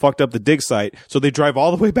fucked up the dig site. So they drive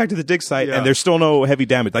all the way back to the dig site, and there's still no heavy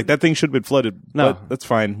damage. Like, that thing should have been flooded. No. But that's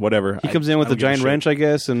fine. Whatever. he comes in with a giant wrench, I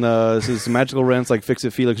guess, and this is magical wrench, like Fix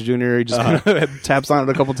It Felix Jr. He just taps on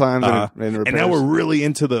it a couple times, and now we're really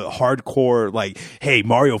into the hardcore, like, hey,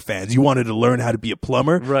 Mario fans, you wanted to learn how to be a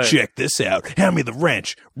plumber? Right. Check this out. Hand me the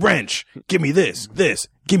wrench. Give me this.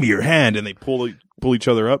 Give me your hand. And they pull each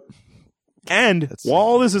other up. And while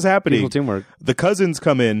all this is happening, teamwork. The cousins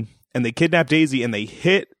come in and they kidnap Daisy and they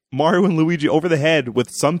hit Mario and Luigi over the head with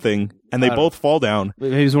something, and they both fall down.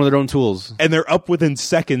 Maybe it's one of their own tools. And they're up within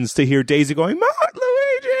seconds to hear Daisy going,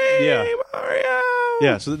 Luigi! Mario!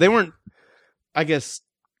 Yeah, so they weren't, I guess...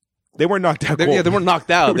 They weren't knocked out cold. Yeah, they weren't knocked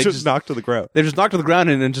out. They were just knocked to the ground. They just knocked to the ground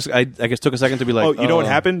and then just, I guess, took a second to be like, you know what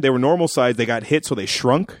happened? They were normal size. They got hit, so they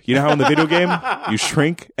shrunk. You know how in the video game, you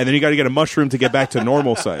shrink, and then you got to get a mushroom to get back to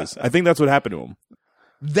normal size. I think that's what happened to them.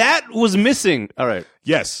 That was missing. All right.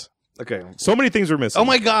 Yes. Okay. So many things were missing. Oh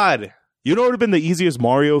my God. You know what would have been the easiest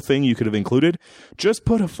Mario thing you could have included? Just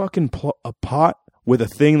put a fucking a pot with a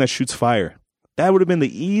thing that shoots fire. That would have been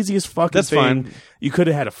the easiest fucking That's thing. fine. You could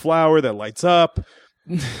have had a flower that lights up.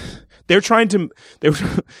 They were trying to.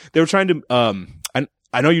 And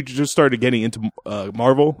I know you just started getting into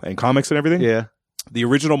Marvel and comics and everything. Yeah. The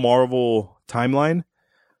original Marvel timeline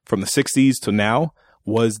from the 60s to now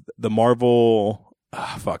was the Marvel.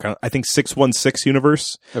 I think 616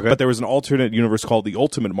 universe. Okay. But there was an alternate universe called the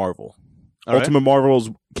Ultimate Marvel. All right. Ultimate Marvels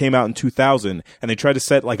came out in 2000, and they tried to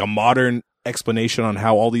set like a modern explanation on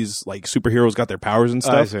how all these like superheroes got their powers and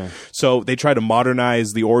stuff. I see. So they tried to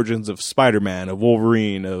modernize the origins of Spider-Man, of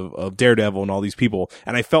Wolverine, of Daredevil, and all these people.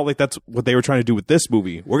 And I felt like that's what they were trying to do with this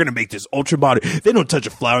movie. We're gonna make this ultra modern. They don't touch a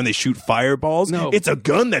flower and they shoot fireballs. No. It's a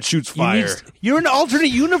gun that shoots fire. You're in an alternate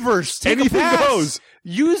universe. Take Anything a pass. goes.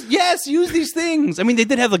 Use these things. I mean, they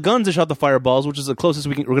did have the guns that shot the fireballs, which is the closest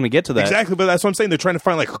we're going to get to that. Exactly, but that's what I'm saying. They're trying to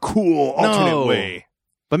find like a cool alternate way.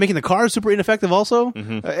 By making the cars super ineffective also?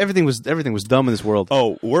 Mm-hmm. Everything was dumb in this world.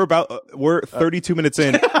 Oh, we're 32 minutes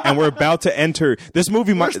in, and we're about to enter. This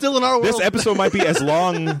movie might still in our world. This episode might be as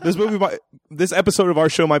long. This episode of our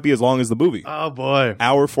show might be as long as the movie. Oh boy.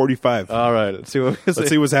 Hour 45. All right. Let's see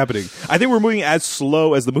what's happening. I think we're moving as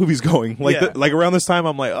slow as the movie's going. Like around this time,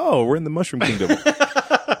 I'm like, oh, we're in the Mushroom Kingdom.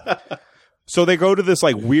 So they go to this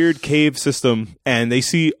like weird cave system, and they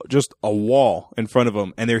see just a wall in front of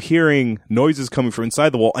them, and they're hearing noises coming from inside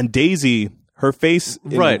the wall. And Daisy, her face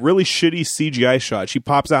in a really shitty CGI shot, she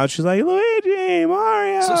pops out. She's like, Luigi,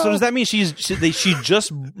 Mario. So does that mean she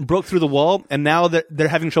just broke through the wall, and now they're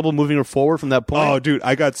having trouble moving her forward from that point? Oh, dude,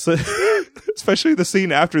 I got especially the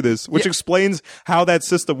scene after this, which explains how that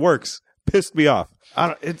system works. Pissed me off.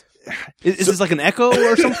 Is this like an echo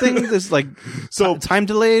or something? This like time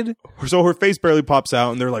delayed? So her face barely pops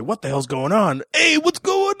out, and they're like, "What the hell's going on? Hey, what's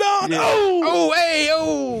going on?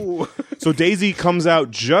 Oh, hey. So Daisy comes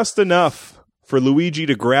out just enough for Luigi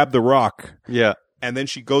to grab the rock. Yeah, and then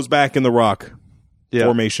she goes back in the rock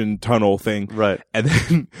formation tunnel thing. Right, and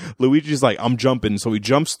then Luigi's like, "I'm jumping," so he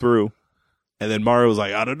jumps through. And then Mario's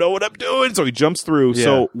like, I don't know what I'm doing. So he jumps through. Yeah.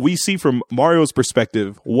 So we see from Mario's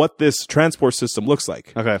perspective what this transport system looks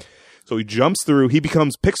like. Okay. So he jumps through. He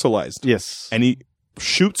becomes pixelized. Yes. And he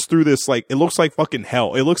shoots through this, like, it looks like fucking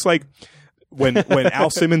hell. It looks like when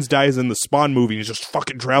Al Simmons dies in the Spawn movie, he's just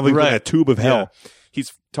fucking traveling through that tube of hell. Yeah.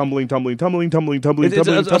 He's tumbling. It's almost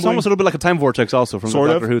a little bit like a time vortex also from the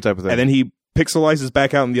Doctor Who type of thing. And then he pixelizes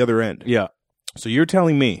back out on the other end. Yeah. So you're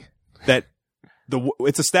telling me that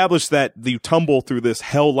it's established that you tumble through this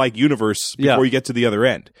hell-like universe before you get to the other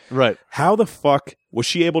end. Right. How the fuck was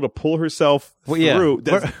she able to pull herself through?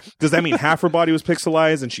 Does that mean half her body was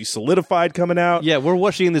pixelized and she solidified coming out? Yeah, where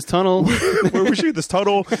was she in this tunnel? Where was she in this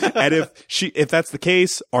tunnel? And if that's the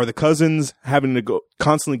case, are the cousins having to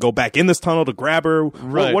constantly go back in this tunnel to grab her?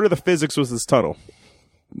 Right. What are the physics with this tunnel?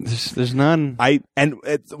 There's none.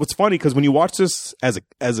 What's funny because when you watch this as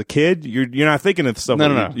a kid, you're not thinking of stuff.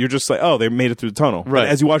 No. You're just like, oh, they made it through the tunnel. Right. But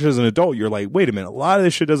as you watch it as an adult, you're like, wait a minute, a lot of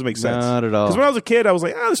this shit doesn't make sense. Not at all. Because when I was a kid, I was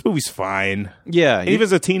like, this movie's fine. Yeah. And even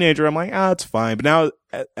as a teenager, I'm like, it's fine. But now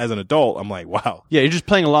as an adult, I'm like, wow. Yeah, you're just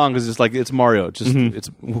playing along because it's like it's Mario. Just it's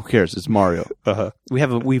who cares? It's Mario.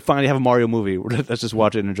 We finally have a Mario movie. Let's just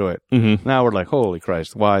watch it and enjoy it. Now we're like, holy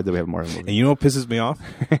Christ, why do we have a Mario movie? And you know what pisses me off?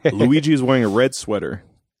 Luigi is wearing a red sweater.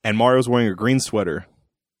 And Mario's wearing a green sweater.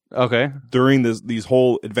 Okay. During these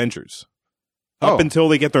whole adventures, up until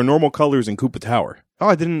they get their normal colors in Koopa Tower. Oh,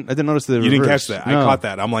 I didn't notice the. You reverse. didn't catch that. No. I caught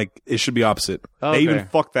that. I'm like, it should be opposite. Okay. They even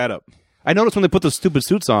fucked that up. I noticed when they put those stupid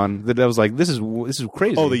suits on that I was like, this is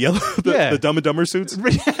crazy. Oh, the yellow, the Dumb and Dumber suits.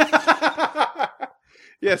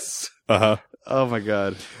 Yes. Oh my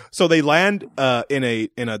god. So they land in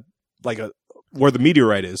a where the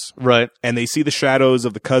meteorite is. Right. And they see the shadows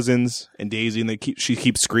of the cousins and Daisy, and she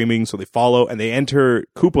keeps screaming, so they follow, and they enter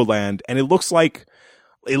Koopa Land, and it looks like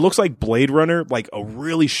Blade Runner, like a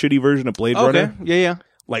really shitty version of Blade Runner. Yeah.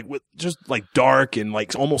 Like with just like dark and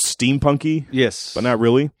like almost steampunky. Yes. But not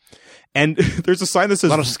really. And there's a sign that says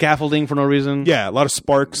a lot of scaffolding for no reason. Yeah, a lot of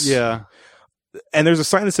sparks. Yeah. And there's a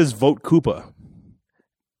sign that says vote Koopa.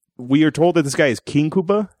 We are told that this guy is King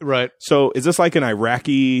Koopa. Right. So is this like an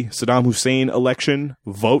Iraqi Saddam Hussein election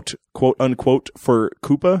vote, quote unquote, for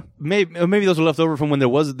Koopa? Maybe those were left over from when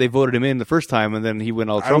they voted him in the first time, and then he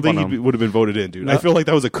went all Trump on him. I don't think he would have been voted in, dude. I feel like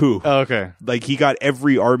that was a coup. Oh, okay. Like he got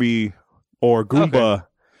every army or Goomba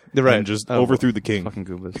and just overthrew the king. Fucking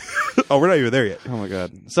Goombas. Oh, we're not even there yet. Oh my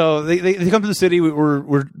god. So they come to the city.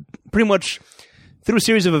 We're pretty much through a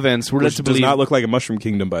series of events. We're led to believe does not look like a Mushroom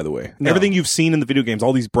Kingdom, by the way. No. Everything you've seen in the video games,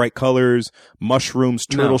 all these bright colors, mushrooms,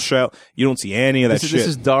 turtle shell, you don't see any of that shit. This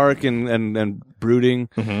is dark and brooding.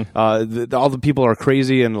 All the people are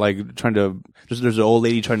crazy and like trying to. There's an old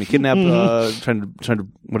lady trying to kidnap. Trying to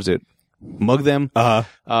what is it? Mug them.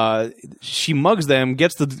 She mugs them,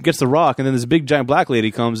 gets the rock, and then this big giant black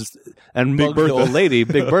lady comes and mugs the old lady,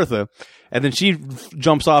 Big Bertha, and then she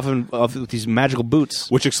jumps off with these magical boots,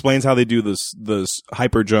 which explains how they do those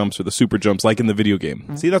hyper jumps or the super jumps, like in the video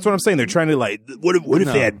game. See, that's what I'm saying. They're trying to like, what if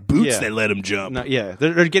they had boots that let them jump? No, yeah,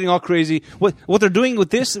 they're getting all crazy. What they're doing with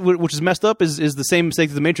this, which is messed up, is the same mistake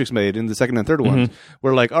that the Matrix made in the second and third ones.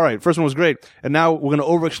 We're like, all right, first one was great, and now we're going to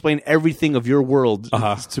over-explain everything of your world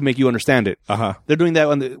to make you understand it. They're doing that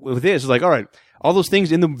with this. It's like, all right, all those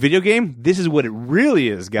things in the video game, this is what it really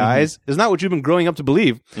is, guys. It's not what you've been growing up to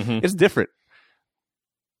believe. It's different.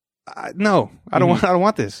 No, I don't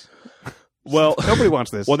want this. Well, nobody wants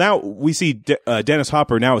this. Well, now we see Dennis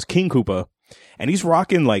Hopper now as King Koopa, and he's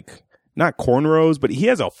rocking like not cornrows, but he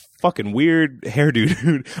has a fucking weird hairdo,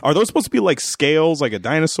 dude. Are those supposed to be like scales, like a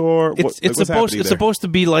dinosaur? It's supposed to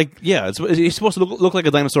be like he's supposed to look like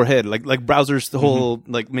a dinosaur head, like Browser's the whole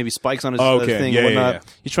like maybe spikes on his thing and whatnot. Yeah.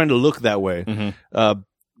 He's trying to look that way,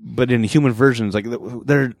 but in human versions, like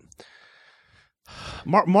they're.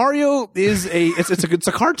 Mario is it's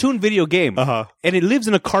a cartoon video game, and it lives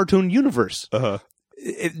in a cartoon universe.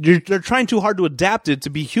 They're trying too hard to adapt it to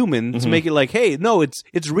be human to make it like, hey, no,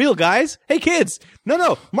 it's real, guys. Hey, kids,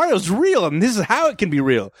 no, Mario's real, and this is how it can be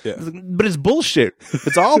real. Yeah. But it's bullshit.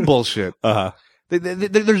 It's all bullshit. There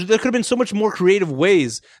could have been so much more creative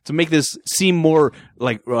ways to make this seem more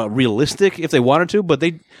like realistic if they wanted to, but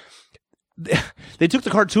they took the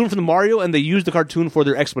cartoon from the Mario and they used the cartoon for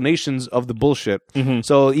their explanations of the bullshit.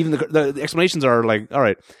 So even the explanations are like, all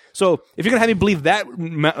right. So if you're gonna have me believe that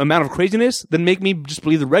amount of craziness, then make me just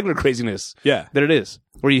believe the regular craziness. Yeah, that it is.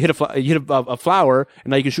 Where you hit a flower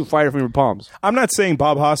and now you can shoot fire from your palms. I'm not saying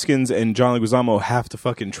Bob Hoskins and John Leguizamo have to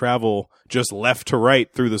fucking travel just left to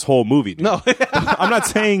right through this whole movie. Dude. No, I'm not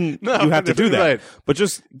saying you have to do that. Right. But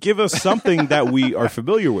just give us something that we are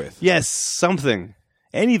familiar with. Yes, something,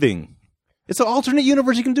 anything. It's an alternate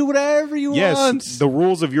universe. You can do whatever you want. The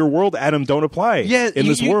rules of your world, Adam, don't apply in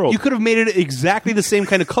this world. You could have made it exactly the same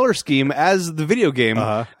kind of color scheme as the video game,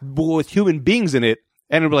 but with human beings in it.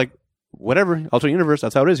 And it'd be like, whatever, alternate universe,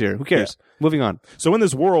 that's how it is here. Who cares? Yeah. Moving on. So in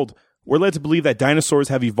this world, we're led to believe that dinosaurs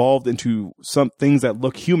have evolved into some things that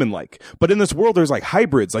look human-like. But in this world, there's like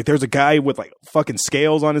hybrids. Like there's a guy with like fucking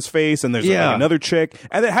scales on his face, and there's like another chick.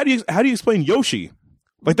 And then how do you explain Yoshi?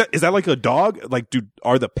 Like that, is that like a dog? Like,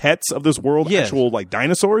 are the pets of this world actual like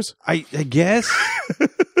dinosaurs? I guess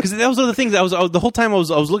because those are the things I was the whole time I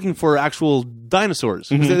was looking for actual dinosaurs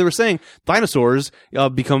because they were saying dinosaurs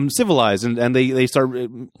become civilized and they start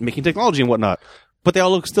making technology and whatnot, but they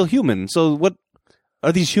all look still human. So what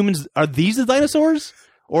are these humans? Are these the dinosaurs,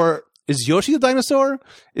 or is Yoshi the dinosaur?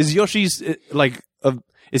 Is Yoshi's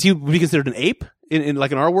is he would be considered an ape? In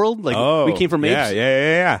like in our world, like we came from apes.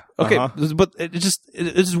 Yeah. Okay, but it's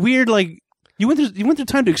just weird. Like you went through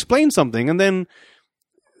time to explain something, and then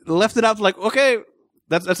left it out to like, okay,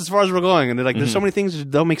 that's as far as we're going. And they're like, there's so many things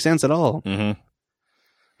that don't make sense at all. Mm-hmm.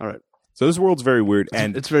 All right, so this world's very weird,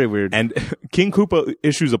 and it's very weird. And King Koopa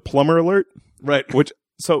issues a plumber alert, right? Which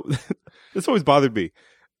this always bothered me.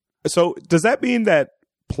 So does that mean that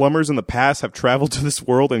plumbers in the past have traveled to this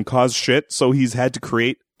world and caused shit? So he's had to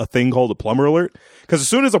create a thing called a plumber alert, because as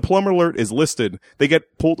soon as a plumber alert is listed, they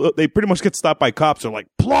get pulled. They pretty much get stopped by cops. They're like,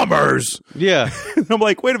 plumbers. Yeah, and I'm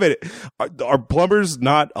like, wait a minute, are plumbers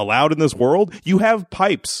not allowed in this world? You have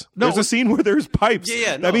pipes. No, there's a scene where there's pipes.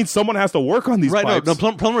 Yeah. That means someone has to work on these pipes. No,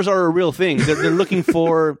 plumbers are a real thing. They're looking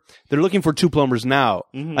for two plumbers now.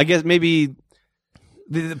 Mm-hmm. I guess maybe.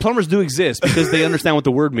 The plumbers do exist because they understand what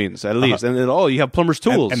the word means, at least. And then, you have plumbers'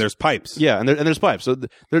 tools. And there's pipes. Yeah, and there's pipes. So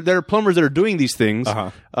there are plumbers that are doing these things.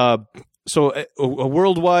 So a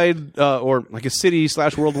worldwide or like a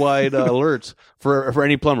city/worldwide alert for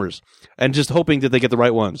any plumbers, and just hoping that they get the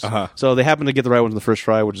right ones. So they happen to get the right ones on the first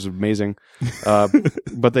try, which is amazing.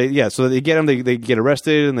 But so they get them, they get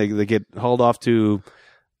arrested, and they get hauled off to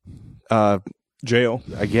jail,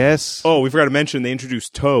 I guess. Oh, we forgot to mention they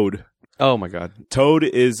introduced Toad. Oh my God! Toad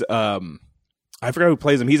is I forgot who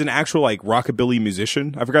plays him. He's an actual like rockabilly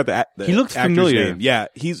musician. I forgot the he looks familiar. Name. Yeah,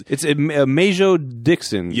 it's Majo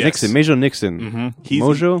Dixon. Yes. Majo Nixon. Mm-hmm.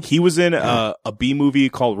 Mojo. He was in a B movie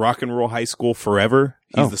called Rock and Roll High School Forever.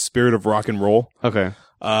 He's the spirit of rock and roll. Okay.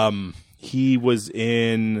 He was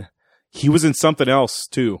in something else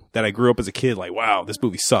too that I grew up as a kid. Like, wow, this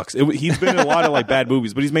movie sucks. He's been in a lot of like bad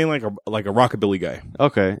movies, but he's mainly like a rockabilly guy.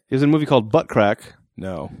 Okay. He was in a movie called Butt Crack.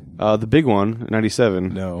 No. The big one,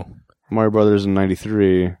 97. No. Mario Brothers in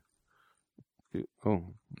 93. Oh,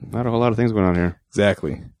 not a whole lot of things going on here.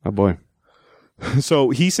 Exactly. Oh boy. So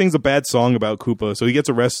he sings a bad song about Koopa, so he gets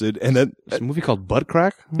arrested, and then there's a movie called Butt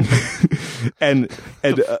Crack, and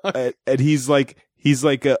he's like,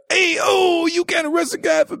 hey, you can't arrest a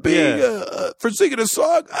guy for being for singing a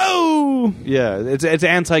song. Oh, yeah, it's an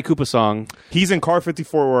anti-Koopa song. He's in Car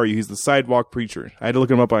 54. Where are you? He's the sidewalk preacher. I had to look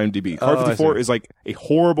him up on IMDb. Car 54 is like a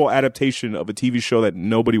horrible adaptation of a TV show that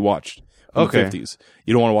nobody watched in the 50s.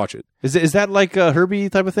 You don't want to watch it. Is that like a Herbie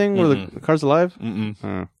type of thing where the car's alive?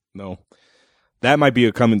 No. That might be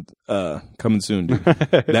a coming soon, dude.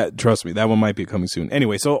 That, trust me, that one might be coming soon.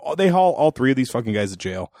 Anyway, so they haul all three of these fucking guys to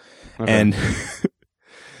jail, and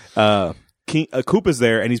Koopa's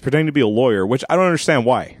there, and he's pretending to be a lawyer, which I don't understand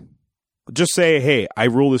why. Just say, hey, I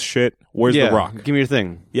rule this shit. Where's the rock? Give me your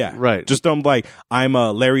thing. Yeah, right. Just don't like I'm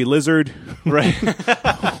a Larry Lizard, right?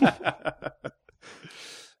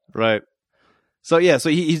 Right. So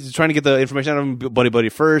he's trying to get the information out of him, buddy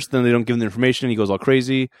first. Then they don't give him the information. He goes all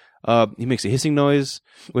crazy. He makes a hissing noise,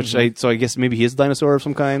 which I guess maybe he is a dinosaur of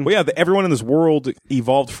some kind. Well, yeah, everyone in this world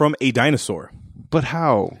evolved from a dinosaur. But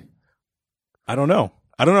how? I don't know.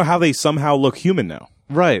 I don't know how they somehow look human now.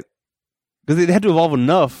 Right. Because they had to evolve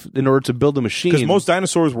enough in order to build a machine. Because most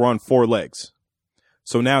dinosaurs were on 4 legs.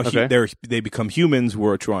 So now they become humans who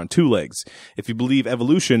are on 2 legs. If you believe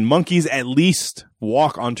evolution, monkeys at least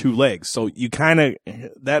walk on 2 legs. So you kind of,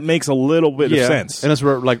 that makes a little bit of sense. And it's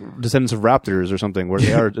like descendants of raptors or something where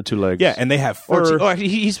they are 2 legs. Yeah, and they have fur.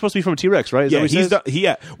 He's supposed to be from a T-Rex, right?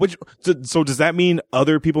 So does that mean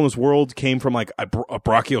other people in this world came from like a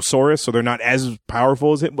brachiosaurus, so they're not as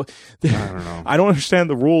powerful as him? I don't know. I don't understand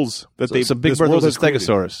the rules that so Big Bertha was a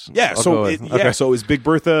stegosaurus. Yeah, so is Big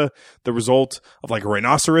Bertha the result of like a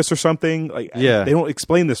rhinoceros or something? Like, they don't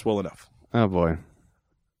explain this well enough. Oh boy.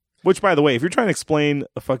 Which, by the way, if you're trying to explain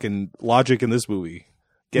a fucking logic in this movie,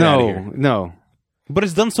 get out of here. No. But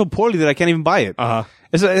it's done so poorly that I can't even buy it.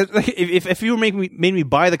 If you made me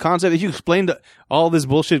buy the concept, if you explained all this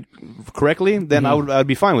bullshit correctly, then I'd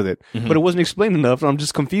be fine with it. But it wasn't explained enough, and I'm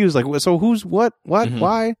just confused. Like, so who's what,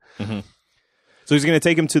 why? So he's going to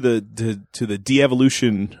take him to the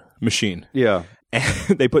de-evolution machine. Yeah,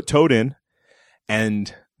 and they put Toad in,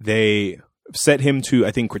 and they set him to,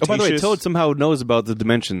 I think, Cretaceous. Oh, by the way, Toad somehow knows about the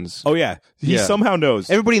dimensions. Oh, yeah. He somehow knows.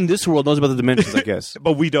 Everybody in this world knows about the dimensions, I guess.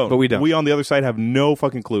 But we don't. We on the other side have no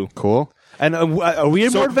fucking clue. Cool. And are we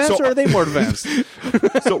more advanced or are they more advanced?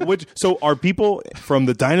 So are people from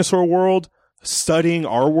the dinosaur world studying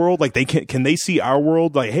our world? Like, can they see our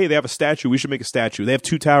world? Like, hey, they have a statue. We should make a statue. They have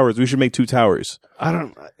 2 towers. We should make 2 towers. I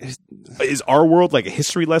don't. Is our world like a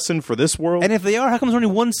history lesson for this world? And if they are, how come there's only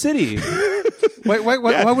one city? Why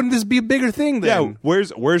wouldn't this be a bigger thing then? Yeah,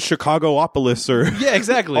 where's Chicagopolis or yeah,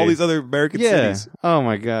 exactly. all these other American cities? Oh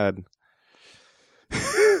my god.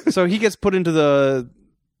 So he gets put into the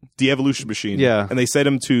de-evolution machine. Yeah. And they set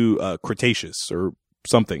him to Cretaceous or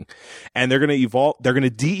something. And they're going to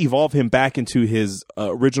de-evolve him back into his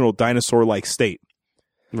original dinosaur-like state.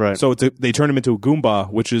 Right. So they turn him into a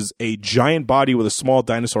Goomba, which is a giant body with a small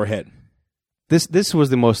dinosaur head. This was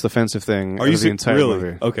the most offensive thing of the entire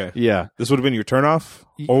movie. Okay. Yeah. This would have been your turnoff?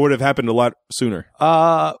 Or would have happened a lot sooner?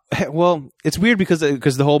 Well, it's weird because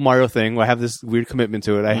the whole Mario thing, I have this weird commitment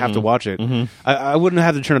to it. I have to watch it. Mm-hmm. I wouldn't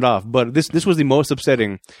have to turn it off, but this was the most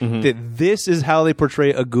upsetting. Mm-hmm. That this is how they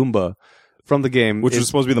portray a Goomba from the game. Which is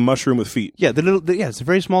supposed to be the mushroom with feet. Yeah, it's a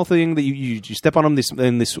very small thing that you step on them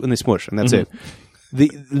and they smush, and that's it.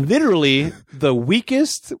 Literally the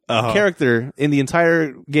weakest character in the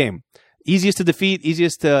entire game. Easiest to defeat,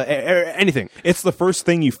 easiest to anything. It's the first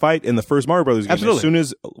thing you fight in the first Mario Brothers game. Absolutely. As soon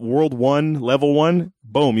as World 1, Level 1,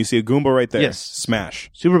 boom, you see a Goomba right there. Yes.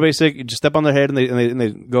 Smash. Super basic. You just step on their head and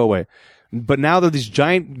they go away. But now they're these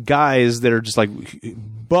giant guys that are just like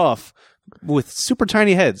buff with super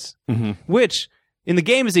tiny heads, which in the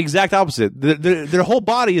game is the exact opposite. Their whole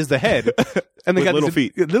body is the head, and they With got little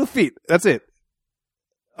these feet. Little feet. That's it.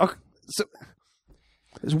 Okay, so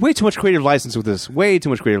there's way too much creative license with this. Way too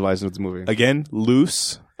much creative license with this movie. Again,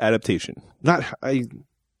 loose adaptation. Like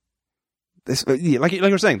you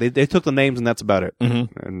were saying, they took the names and that's about it,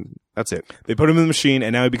 and that's it. They put him in the machine,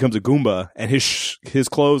 and now he becomes a Goomba, and his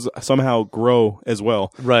clothes somehow grow as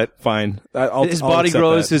well. Right. Fine. His body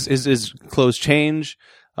grows. His clothes change.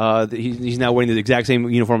 He's now wearing the exact same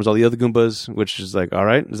uniform as all the other Goombas, which is like, all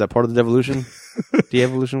right, is that part of the devolution?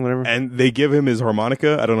 De-evolution, whatever. And they give him his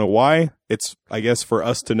harmonica. I don't know why. It's, I guess, for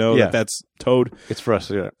us to know that that's Toad. It's for us,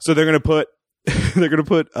 yeah. So they're gonna put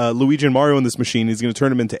Luigi and Mario in this machine. He's gonna turn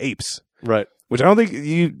them into apes. Right. Which I don't think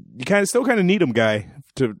you still kind of need him, guy,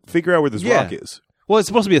 to figure out where this rock is. Well, it's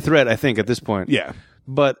supposed to be a threat, I think, at this point. Yeah.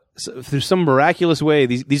 But through some miraculous way,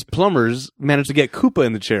 these plumbers managed to get Koopa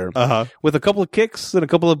in the chair. With a couple of kicks and a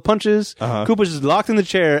couple of punches. Koopa's just locked in the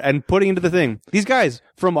chair and putting into the thing. These guys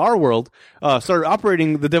from our world started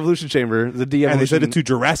operating the devolution chamber, the de-evolution. And they said it to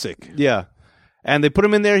Jurassic. Yeah. And they put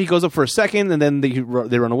him in there. He goes up for a second, and then they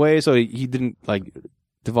run away. So he didn't like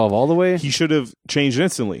devolve all the way. He should have changed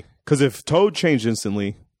instantly. Because if Toad changed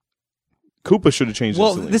instantly, Koopa should have changed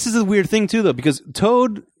instantly. Well, this is a weird thing too, though, because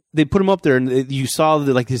Toad, they put him up there, and you saw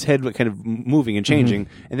his head kind of moving and changing,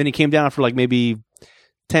 and then he came down for like maybe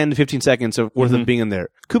 10 to 15 seconds worth of being in there.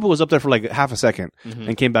 Koopa was up there for like half a second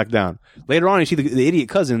and came back down. Later on, you see the idiot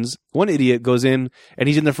cousins. One idiot goes in, and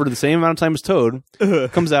he's in there for the same amount of time as Toad.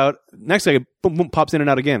 Comes out next second, boom, boom, pops in and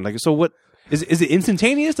out again. Like, so what is it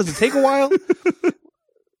instantaneous? Does it take a while?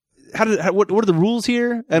 What are the rules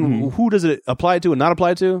here, and who does it apply to and not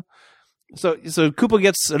apply to? So Koopa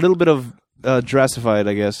gets a little bit of Jurassified,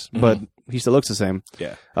 I guess, but he still looks the same.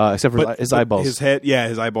 Yeah, except for his eyeballs. His head,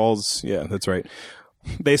 his eyeballs. Yeah, that's right.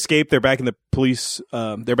 They escape. They're back in the police.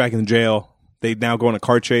 They're back in the jail. They now go on a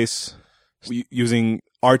car chase using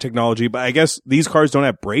our technology, but I guess these cars don't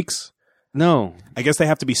have brakes. No, I guess they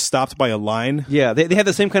have to be stopped by a line. Yeah, they have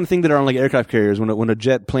the same kind of thing that are on like aircraft carriers. When a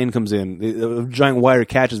jet plane comes in, a giant wire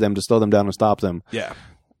catches them to slow them down and stop them. Yeah,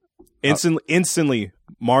 instantly,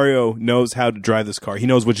 Mario knows how to drive this car. He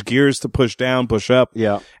knows which gears to push down, push up.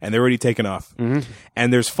 Yeah, and they're already taken off.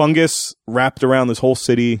 And there's fungus wrapped around this whole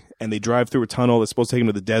city, and they drive through a tunnel that's supposed to take them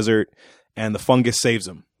to the desert, and the fungus saves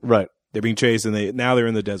them. Right. They're being chased, and they're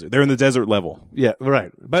in the desert. They're in the desert level. Yeah,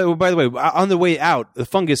 right. By the way, on the way out, the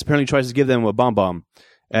fungus apparently tries to give them a bomb,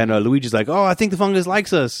 and Luigi's like, "Oh, I think the fungus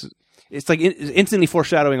likes us." It's like instantly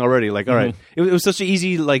foreshadowing already. Like, all right, it was such an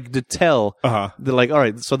easy like to tell. That like, all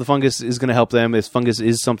right, so the fungus is going to help them. This fungus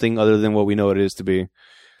is something other than what we know it is to be.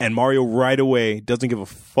 And Mario right away doesn't give a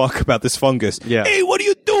fuck about this fungus. Yeah. Hey, what are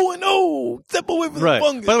you doing? Oh, step away from the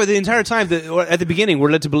fungus. By the way, the entire time, at the beginning, we're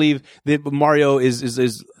led to believe that Mario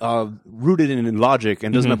is rooted in logic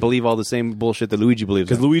and does not believe all the same bullshit that Luigi believes.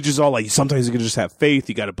 Because Luigi's all like, sometimes you can just have faith.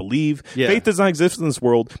 You got to believe. Yeah. Faith does not exist in this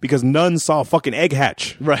world because none saw a fucking egg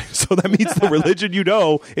hatch. Right. So that means the religion you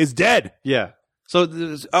know is dead. Yeah. So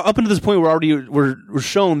up until this point, we're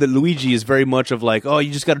shown that Luigi is very much of like, oh,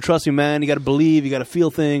 you just got to trust me, man. You got to believe. You got to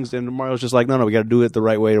feel things. And Mario's just like, no, we got to do it the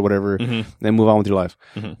right way or whatever, then move on with your life.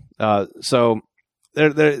 So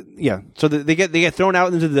they're So they get thrown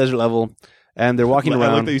out into the desert level, and they're walking around.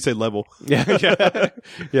 I like that you said level. Yeah.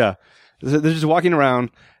 They're just walking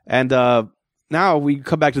around, and now we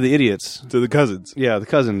come back to the idiots. To the cousins. Yeah, the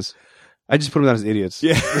cousins. I just put them down as idiots.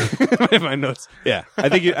 Yeah. In my notes. Yeah. I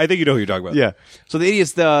think you know who you're talking about. Yeah. So the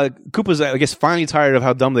idiots, Koopa's, I guess, finally tired of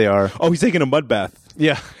how dumb they are. Oh, he's taking a mud bath.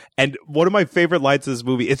 Yeah. And one of my favorite lines of this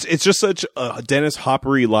movie, it's just such a Dennis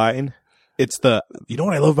Hopper-y line. It's you know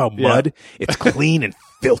what I love about mud? It's clean and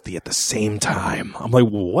filthy at the same time. I'm like,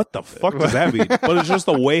 what the fuck does that mean? But it's just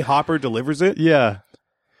the way Hopper delivers it. Yeah.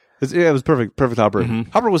 It was perfect. Perfect Hopper.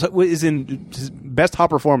 Mm-hmm. Hopper is in his best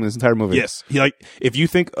Hopper form in this entire movie. Yes. If you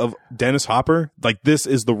think of Dennis Hopper, like this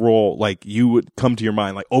is the role like you would come to your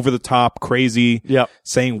mind, like over the top, crazy,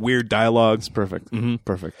 saying weird dialogues. Perfect. Mm-hmm.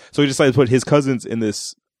 Perfect. So he decided to put his cousins in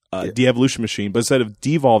this de-evolution machine, but instead of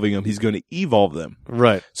devolving them, he's going to evolve them.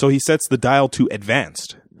 Right. So he sets the dial to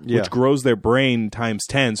advanced, which grows their brain times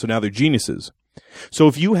 10. So now they're geniuses. So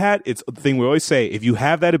if you had, it's the thing we always say, if you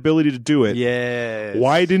have that ability to do it,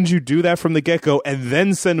 why didn't you do that from the get-go and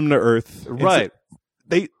then send them to Earth? Right.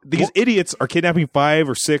 These idiots are kidnapping 5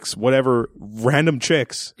 or 6, whatever, random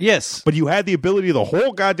chicks. Yes. But you had the ability the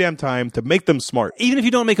whole goddamn time to make them smart. Even if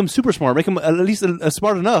you don't make them super smart, make them at least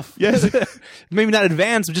smart enough. Yes. Maybe not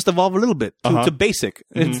advanced, but just evolve a little bit to basic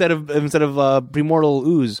instead of primordial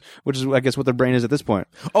ooze, which is, I guess, what their brain is at this point.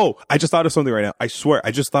 Oh, I just thought of something right now. I swear,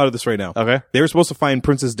 I just thought of this right now. Okay. They were supposed to find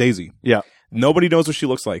Princess Daisy. Yeah. Nobody knows what she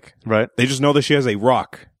looks like. Right. They just know that she has a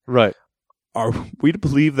rock. Right. Are we to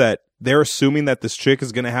believe that they're assuming that this chick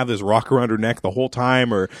is going to have this rock around her neck the whole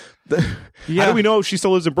time? Or how do we know if she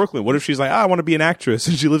still lives in Brooklyn? What if she's like, I want to be an actress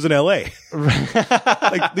and she lives in L.A.?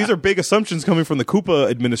 Like, these are big assumptions coming from the Koopa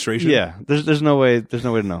administration. Yeah, there's no way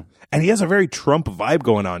to know. And he has a very Trump vibe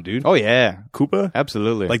going on, dude. Oh yeah, Koopa,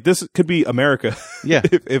 absolutely. Like this could be America. Yeah,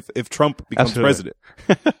 if Trump becomes president.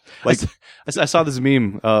 Like I saw this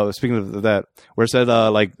meme. Speaking of that, where it said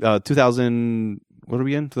 2000. What are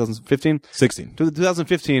we in? 2015? 16.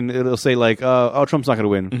 2015, it'll say like, oh, Trump's not going to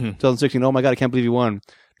win. 2016, oh my God, I can't believe he won.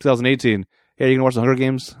 2018, hey, are you going to watch the Hunger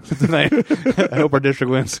Games tonight? I hope our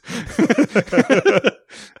district wins.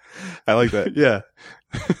 I like that. Yeah.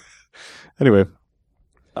 Anyway.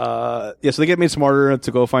 So they get made smarter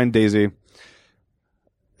to go find Daisy.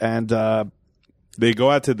 And they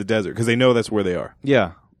go out to the desert because they know that's where they are.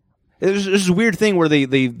 Yeah. There's this weird thing where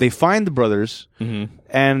they find the brothers,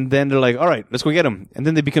 and then they're like, all right, let's go get them. And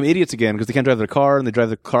then they become idiots again because they can't drive their car, and they drive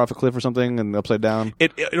the car off a cliff or something and upside down.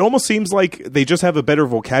 It almost seems like they just have a better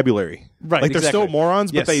vocabulary. Right. Like they're still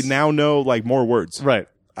morons, but they now know like more words. Right.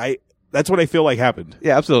 That's what I feel like happened.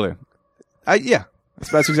 Yeah, absolutely. Yeah.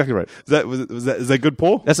 That's exactly right. Is that good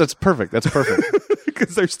pull? That's perfect. That's perfect.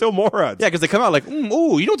 Because they're still morons. Yeah, because they come out like,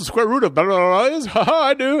 ooh, you know what the square root of blah, blah, blah is? Ha ha,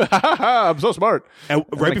 I do. Ha ha ha, I'm so smart. And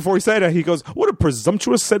right before he said it, he goes, what a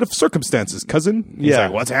presumptuous set of circumstances, cousin. He's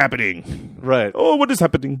like, what's happening? Right. Oh, what is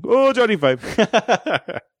happening? Oh, Johnny Five.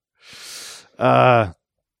 So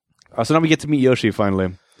now we get to meet Yoshi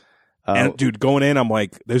finally. And dude, going in, I'm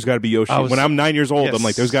like, there's got to be Yoshi. When I'm 9 years old, I'm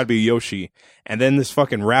like, there's got to be Yoshi. And then this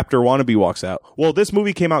fucking raptor wannabe walks out. Well, this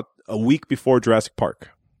movie came out a week before Jurassic Park.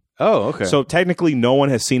 Oh, okay. So technically, no one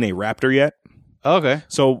has seen a raptor yet. Okay.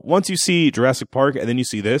 So once you see Jurassic Park and then you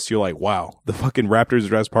see this, you're like, wow, the fucking raptors in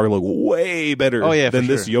Jurassic Park look way better than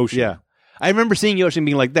this Yoshi. Yeah. I remember seeing Yoshi and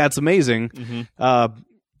being like, that's amazing.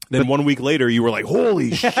 Then 1 week later, you were like,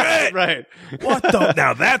 holy shit. Right. What the?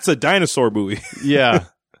 Now that's a dinosaur movie. Yeah.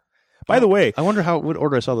 By the way, I wonder what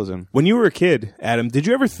order I saw those in. When you were a kid, Adam, did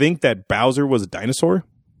you ever think that Bowser was a dinosaur?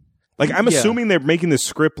 Like, I'm assuming they're making this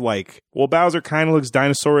script like, well, Bowser kind of looks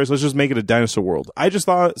dinosaurish. Let's just make it a dinosaur world. I just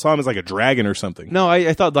saw him as like a dragon or something. No,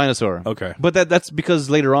 I thought dinosaur. Okay. But that's because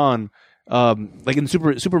later on, like in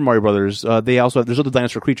Super Mario Brothers, they also have, there's other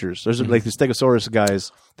dinosaur creatures. There's like the Stegosaurus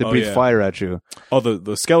guys that breathe fire at you. Oh,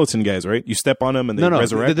 the skeleton guys, right? You step on them and they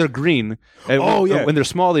resurrect? They're green. And yeah. When they're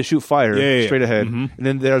small, they shoot fire straight ahead. And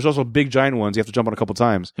then there's also big giant ones you have to jump on a couple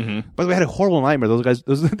times. By the way, I had a horrible nightmare. Those guys,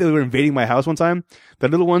 they were invading my house one time. The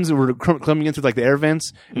little ones were coming in through like the air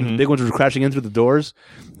vents, and the big ones were crashing in through the doors,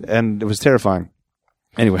 and it was terrifying.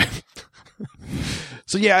 Anyway.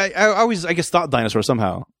 So yeah, I always, I guess, thought dinosaur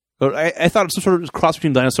somehow. I thought it was some sort of cross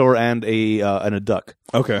between dinosaur and a duck.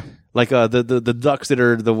 Okay. Like the ducks that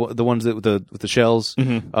are the ones that with the shells.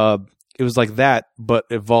 It was like that, but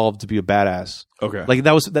evolved to be a badass. Okay. Like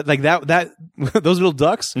that was that those little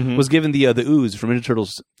ducks was given the ooze from Ninja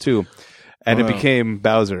Turtles 2, and it became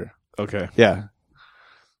Bowser. Okay. Yeah.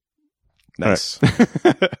 Nice.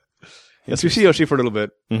 Right. Yes, we see Yoshi for a little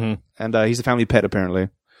bit, and he's a family pet apparently,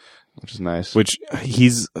 which is nice. Which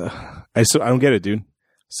he's I don't get it, dude.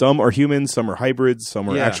 Some are humans, some are hybrids, some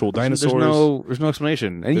are actual dinosaurs. There's no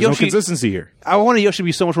explanation. And There's Yoshi, no consistency here. I wanted Yoshi to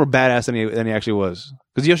be so much more badass than he actually was.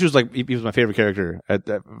 Because Yoshi was like, he was my favorite character.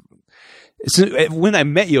 When I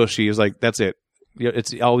met Yoshi, it was like, that's it.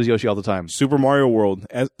 It's always Yoshi all the time. Super Mario World,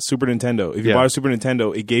 Super Nintendo. If you bought a Super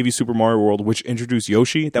Nintendo, it gave you Super Mario World, which introduced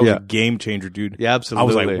Yoshi. That was a game changer, dude. Yeah, absolutely. I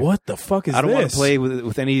was like, what the fuck is this? I don't want to play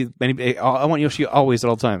with any. I want Yoshi always at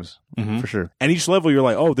all times, for sure. And each level, you're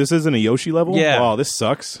like, oh, this isn't a Yoshi level? Yeah. Oh, this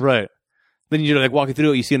sucks. Right. Then you're like walking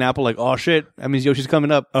through it, you see an apple, like, oh shit, that means Yoshi's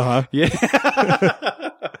coming up. Uh-huh. Yeah.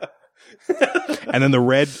 And then the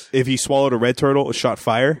red, if he swallowed a red turtle, it shot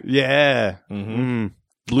fire. Yeah.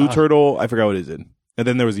 Blue turtle, I forgot what it did. And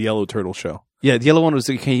then there was a yellow turtle show. Yeah, the yellow one was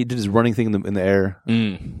he did his running thing in the air.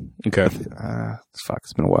 Okay. Fuck,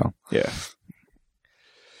 it's been a while. Yeah.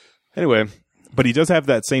 Anyway. But he does have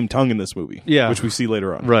that same tongue in this movie. Yeah. Which we see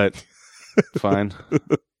later on. Right. Fine.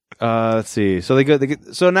 Let's see. So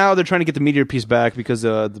so now they're trying to get the meteor piece back because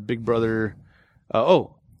the big brother.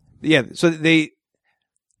 So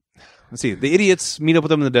let's see. The idiots meet up with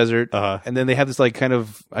them in the desert, and then they have this like kind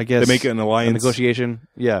of, I guess, they make an alliance, negotiation.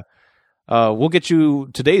 Yeah. We'll get you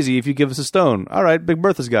to Daisy if you give us a stone. All right, Big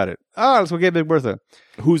Bertha's got it. Let's go get Big Bertha,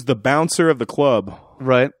 who's the bouncer of the club.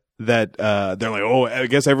 Right. That they're like, oh, I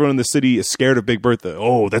guess everyone in the city is scared of Big Bertha.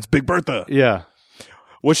 Oh, that's Big Bertha. Yeah.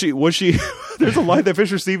 Was she? There's a line that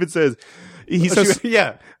Fisher Stevens says. He says,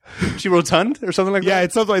 she rotund or something like that. Yeah,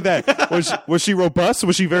 it's something like that. Was she robust?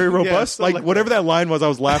 Was she very robust? Like whatever that line was, I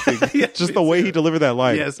was laughing. Just the way he delivered that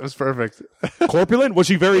line. Yes, it was perfect. Corpulent? Was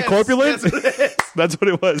she very corpulent? Yes. That's what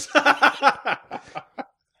it was.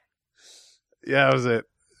 Yeah, that was it.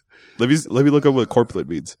 Let me look up what corpulent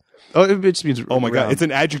means. Oh, it just means. Oh my god, it's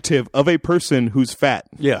an adjective of a person who's fat.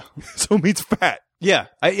 Yeah, so it means fat. Yeah,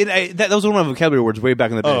 that was one of my vocabulary words way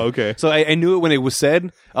back in the day. Oh, okay. So I knew it when it was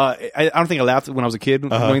said. I don't think I laughed when I was a kid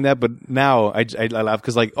knowing that, but now I laugh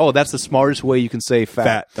because like, oh, that's the smartest way you can say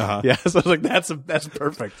fat. Yeah, so I was like, that's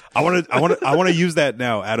perfect. I want to use that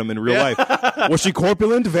now, Adam, in real life. Was she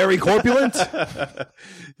corpulent? Very corpulent?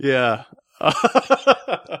 Yeah. Was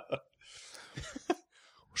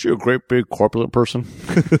she a great big corpulent person?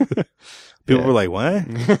 People were like, what?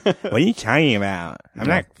 What are you talking about? I'm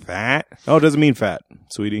not fat. Oh, it doesn't mean fat,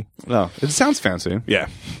 sweetie. No, it sounds fancy. Yeah.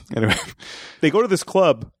 Anyway. They go to this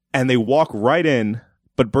club and they walk right in,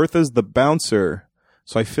 but Bertha's the bouncer.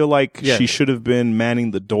 So I feel like she should have been manning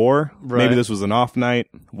the door. Right. Maybe this was an off night.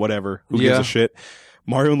 Whatever. Who gives a shit?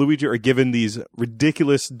 Mario and Luigi are given these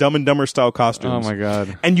ridiculous Dumb and Dumber style costumes. Oh my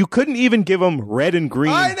god. And you couldn't even give them red and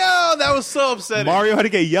green. I know! That was so upsetting. Mario had to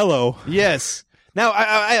get yellow. Yes. Now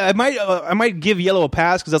I might give yellow a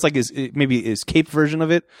pass because that's like maybe his cape version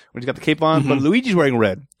of it when he's got the cape on. But Luigi's wearing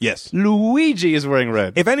red. Yes, Luigi is wearing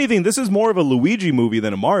red. If anything, this is more of a Luigi movie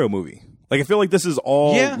than a Mario movie. Like I feel like this is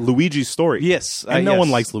all Luigi's story. Yes, and no one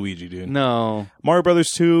likes Luigi, dude. No, Mario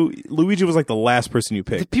Brothers 2. Luigi was like the last person you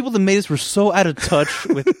picked. The people that made this were so out of touch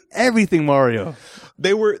with everything Mario.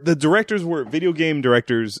 The directors were video game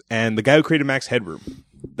directors, and the guy who created Max Headroom.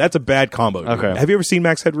 That's a bad combo. Dude. Okay. Have you ever seen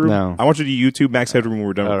Max Headroom? No. I want you to YouTube Max Headroom when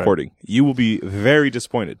we're done recording. Right. You will be very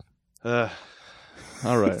disappointed. All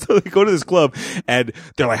right. So they go to this club and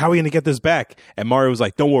they're like, how are we going to get this back? And Mario was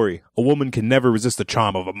like, don't worry. A woman can never resist the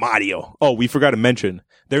charm of a Mario. Oh, we forgot to mention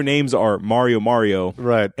their names are Mario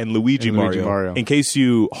right. and Luigi Mario. In case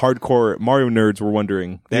you hardcore Mario nerds were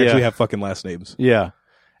wondering, they actually have fucking last names. Yeah.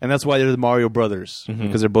 And that's why they're the Mario brothers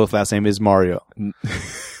because their both last name is Mario.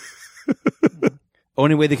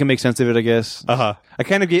 Only way they can make sense of it, I guess. I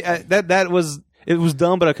kind of get it was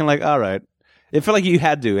dumb, but I kind of like, all right. It felt like it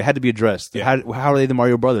had to be addressed. Yeah. How are they the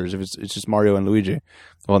Mario brothers if it's just Mario and Luigi?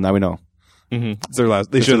 Well, now we know. It's their last.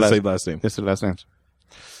 They should have saved last name. It's their last names.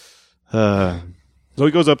 So he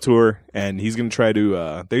goes up to her and he's going to try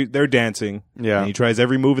to. They're dancing. Yeah. And he tries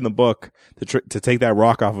every move in the book to take that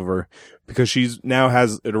rock off of her because she's now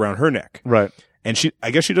has it around her neck. Right. And I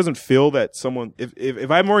guess she doesn't feel that someone, if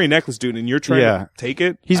I'm wearing a necklace, dude, and you're trying to take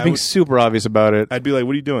it. He's being super obvious about it. I'd be like,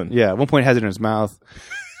 what are you doing? Yeah. At one point, he has it in his mouth.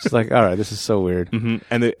 It's like, all right, this is so weird.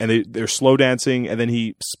 And they're slow dancing, and then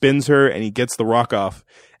he spins her, and he gets the rock off,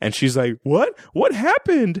 and she's like, "What? What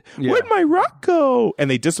happened? Yeah. Where'd my rock go?" And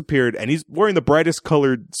they disappeared, and he's wearing the brightest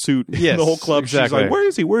colored suit in the whole club. Exactly. She's like, "Where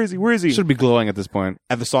is he? Where is he? Where is he?" Should be glowing at this point.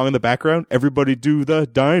 And the song in the background, everybody do the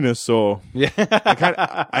dinosaur. Yeah,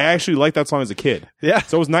 I actually liked that song as a kid. Yeah,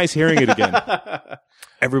 so it was nice hearing it again.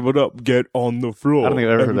 Everybody up, get on the floor. I don't think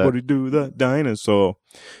I've ever heard that. Everybody do the dinosaur.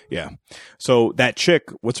 Yeah. So that chick,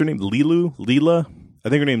 what's her name? Leela? I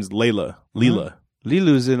think her name's Layla. Leela.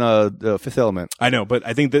 Lilu's in Fifth Element. I know, but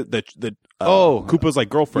I think that Koopa's like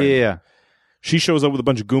girlfriend. Yeah. She shows up with a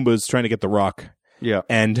bunch of Goombas trying to get the rock. Yeah.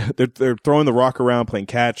 And they're throwing the rock around, playing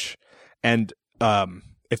catch, and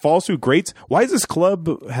it falls through grates. Why does this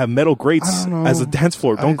club have metal grates as a dance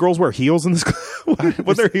floor? Don't girls wear heels in this club?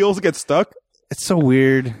 When their heels get stuck? It's so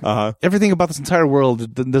weird. Everything about this entire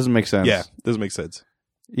world doesn't make sense. Yeah, doesn't make sense.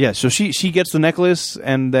 Yeah, so she gets the necklace,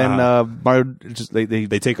 and then Mario just they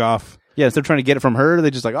take off. Yeah, instead of trying to get it from her,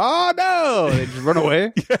 they just like, oh no, they just run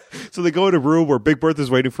away. Yeah. So they go in a room where Big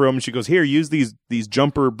Bertha's waiting for them, and she goes, "Here, use these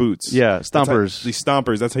jumper boots." Yeah, stompers. These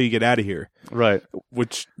stompers. That's how you get out of here. Right.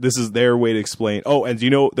 Which this is their way to explain. Oh, and do you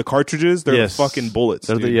know the cartridges? They're fucking bullets.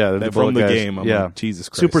 They're the from the guys. game. I'm like, Jesus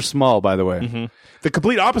Christ. Super small, by the way. Mm-hmm. The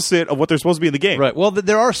complete opposite of what they're supposed to be in the game. Right. Well,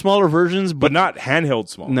 there are smaller versions, but not handheld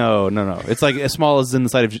small. No. It's like as small as in the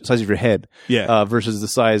size of your head. Yeah. Versus the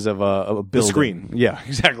size of a building. The screen. Yeah.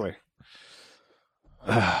 Exactly.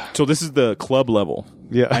 So this is the club level.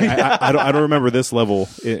 Yeah. I don't remember this level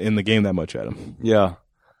in the game that much, Adam. Yeah.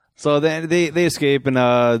 So then they escape, and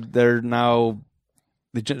they're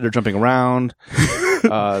jumping around.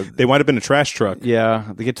 They wind up in a trash truck.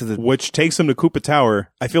 Yeah, they get to which takes them to Koopa Tower.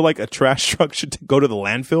 I feel like a trash truck should go to the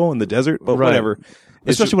landfill in the desert, but whatever.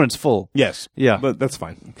 Especially when it's full. Yes. Yeah. But that's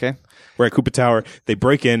fine. Okay. We're at Koopa Tower. They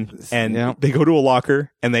break in, and they go to a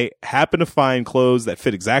locker, and they happen to find clothes that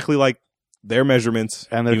fit exactly like their measurements.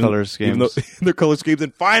 And their color schemes. Their color schemes.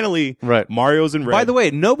 And finally, Mario's in red. By the way,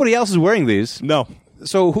 nobody else is wearing these. No.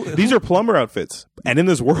 So these are plumber outfits. And in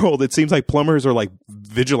this world, it seems like plumbers are like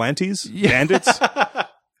vigilantes, bandits.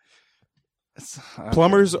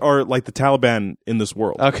 Plumbers are like the Taliban in this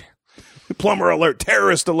world. Okay. Plumber alert,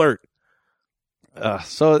 terrorist alert.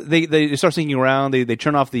 So they start sneaking around. They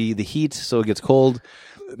turn off the heat so it gets cold.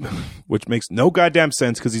 Which makes no goddamn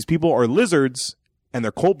sense because these people are lizards and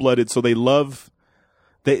they're cold-blooded, so they love...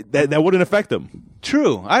 That wouldn't affect them.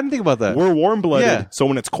 True. I didn't think about that. We're warm-blooded, so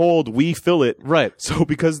when it's cold, we feel it. Right. So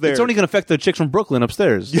because they're... It's only going to affect the chicks from Brooklyn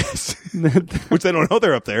upstairs. Yes. Which they don't know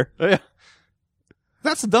they're up there. Yeah.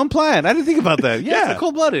 That's a dumb plan. I didn't think about that. Yeah. They're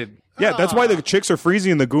cold-blooded. Yeah, that's why the chicks are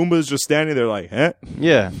freezing and the Goombas just standing there like, eh?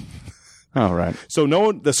 Yeah. All right. So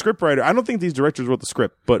the script writer, I don't think these directors wrote the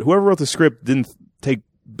script, but whoever wrote the script didn't take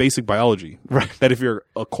basic biology. Right. That if you're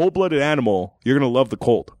a cold-blooded animal, you're going to love the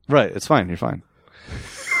cold. Right. It's fine. You're fine.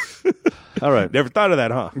 All right. Never thought of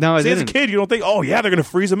that, huh? No, I didn't. As a didn't. kid, you don't think, oh, yeah, they're going to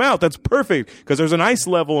freeze them out. That's perfect. Because there's an ice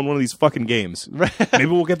level in one of these fucking games. Right. Maybe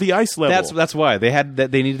we'll get the ice level. That's why. They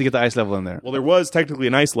needed to get the ice level in there. Well, there was technically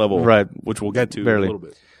an ice level. Right. Which we'll get to Barely. in a little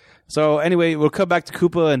bit. So anyway, we'll come back to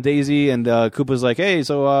Koopa and Daisy, and Koopa's like, hey,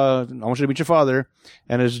 so I want you to meet your father.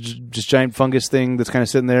 And there's just giant fungus thing that's kind of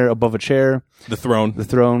sitting there above a chair. The throne.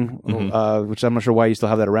 Which I'm not sure why you still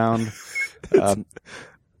have that around.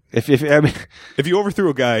 If you overthrew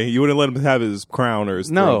a guy, you wouldn't let him have his crown or his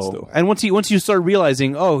throne still. And once you start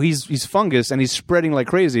realizing, oh, he's fungus and he's spreading like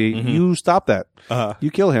crazy, you stop that. You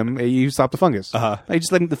kill him, you stop the fungus. You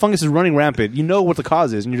just let the fungus is running rampant. You know what the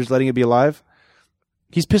cause is, and you're just letting it be alive.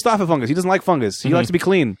 He's pissed off at fungus. He doesn't like fungus. He likes to be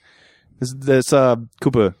clean. This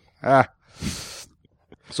Koopa.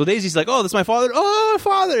 So Daisy's like, oh, that's my father. Oh, my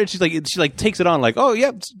father. And she takes it on like, oh, yeah,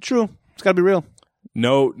 it's true. It's got to be real.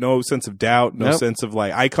 No sense of doubt. No sense of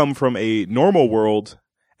like, I come from a normal world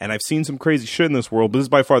and I've seen some crazy shit in this world, but this is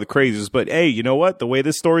by far the craziest. But hey, you know what? The way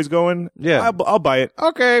this story's going, I'll buy it.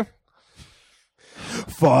 Okay.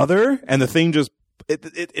 Father, and the thing just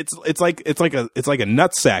it's like a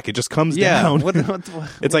nut sack. It just comes down. What?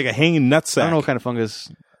 It's like a hanging nut sack. I don't know what kind of fungus.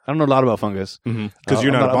 I don't know a lot about fungus because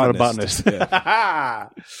you're not a botanist.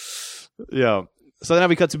 Yeah. So now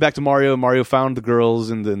we cut back to Mario. Mario found the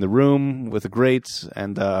girls in the room with the grates,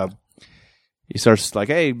 and he starts like,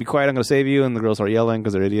 "Hey, be quiet! I'm going to save you." And the girls are yelling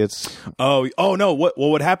because they're idiots. Oh no!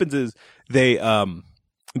 What happens is they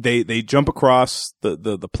jump across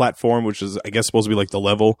the platform, which is I guess supposed to be like the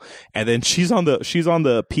level, and then she's on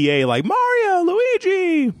the PA like Mario,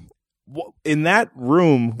 Luigi. In that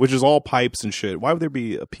room, which is all pipes and shit, why would there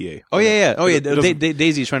be a PA? Oh yeah.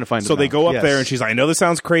 Daisy's trying to find. So they go up there, and she's like, "I know this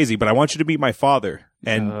sounds crazy, but I want you to meet my father."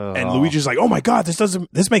 And Luigi's like, "Oh my god,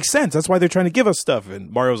 this makes sense. That's why they're trying to give us stuff."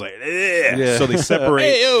 And Mario's like, "Yeah." So they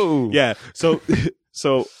separate. Yeah. So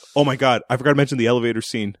oh my god, I forgot to mention the elevator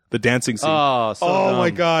scene, the dancing scene. Oh my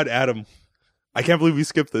god, Adam, I can't believe we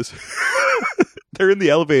skipped this. They're in the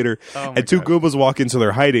elevator, and two Goombas walk in, so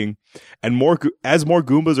they're hiding. And as more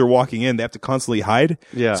Goombas are walking in, they have to constantly hide.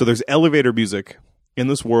 Yeah. So there's elevator music in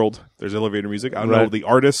this world. There's elevator music. I don't know the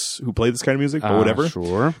artists who play this kind of music, but whatever.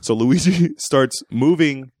 Sure. So Luigi starts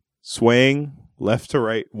moving, swaying left to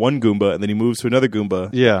right, one Goomba, and then he moves to another Goomba.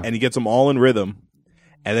 Yeah. And he gets them all in rhythm.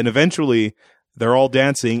 And then eventually, they're all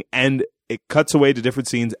dancing, and it cuts away to different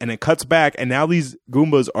scenes, and it cuts back, and now these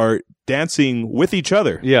Goombas are dancing with each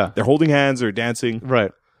other. Yeah. They're holding hands or dancing.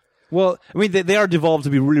 Right. Well, I mean, they are devolved to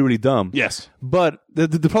be really, really dumb. Yes. But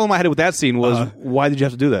the problem I had with that scene was, why did you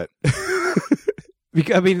have to do that?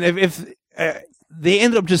 Because, I mean, if they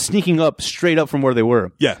ended up just sneaking up straight up from where they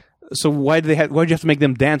were. Yeah. So why'd you have to make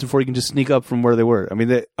them dance before you can just sneak up from where they were? I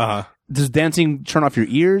mean, does dancing turn off your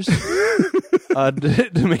ears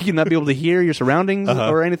to make you not be able to hear your surroundings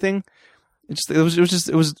or anything?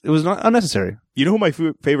 It was not unnecessary. You know who my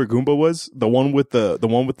favorite Goomba was? The one with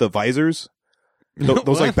the visors.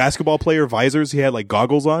 Those like basketball player visors. He had like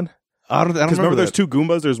goggles on. I don't remember there's two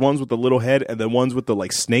Goombas. There's ones with the little head and then ones with the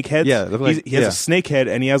like snake heads. Yeah, he has a snake head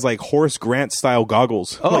and he has like Horace Grant style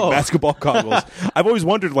goggles, like basketball goggles. I've always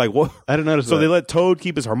wondered like what. I didn't notice. So that. they let Toad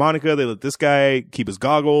keep his harmonica. They let this guy keep his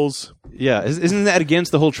goggles. Yeah, isn't that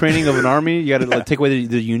against the whole training of an army? You got to like take away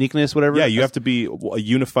the uniqueness, whatever. Yeah, you have to be a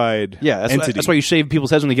unified entity. That's why you shave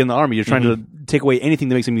people's heads when they get in the army. You're trying to take away anything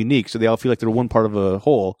that makes them unique, so they all feel like they're one part of a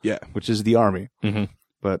whole. Yeah, which is the army. Mm-hmm.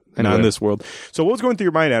 But anyway. Not in this world. So what was going through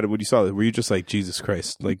your mind, Adam, when you saw this? Were you just like, Jesus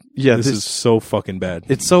Christ? Like, this is so fucking bad.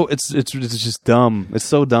 It's just dumb. It's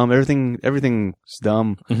so dumb. Everything's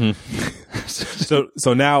dumb. Mm-hmm.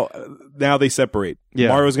 so now they separate. Yeah.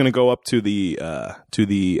 Mario's going to go up to the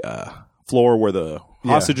floor where the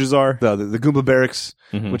hostages are. The Goomba barracks,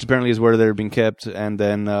 which apparently is where they're being kept, and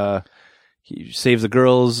then he saves the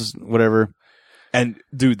girls, whatever. And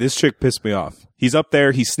dude, this chick pissed me off. He's up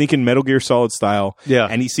there, he's sneaking Metal Gear Solid style. Yeah.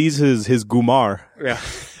 And he sees his Gumar. Yeah.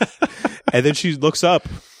 And then she looks up.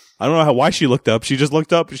 I don't know why she looked up. She just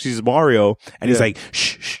looked up. She's Mario. And he's like,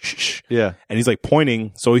 shh, shh, shh, shh. Yeah. And he's like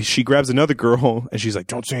pointing. So she grabs another girl and she's like,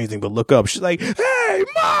 don't say anything, but look up. She's like, hey, Mario!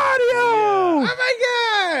 Yeah. Oh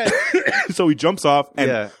my God! So he jumps off.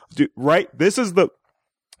 And dude, this is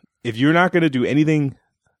if you're not going to do anything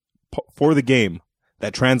for the game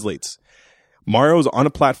that translates, Mario's on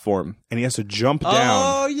a platform and he has to jump down.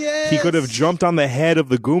 Oh, yes. He could have jumped on the head of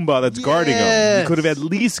the Goomba that's guarding him. He could have at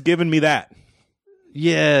least given me that.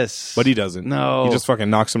 Yes. But he doesn't. No. He just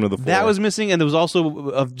fucking knocks him to the floor. That was missing, and there was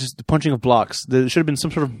also just the punching of blocks. There should have been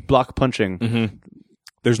some sort of block punching. Mm-hmm.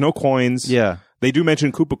 There's no coins. Yeah. They do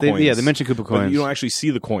mention Koopa coins. They mention Koopa coins. But you don't actually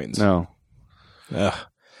see the coins. No. Ugh.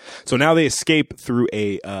 So now they escape through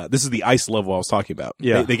this is the ice level I was talking about.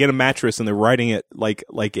 Yeah. They get a mattress and they're riding it like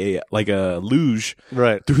a luge.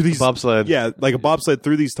 Right. Through these bobsled. Yeah, like a bobsled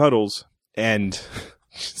through these tunnels. And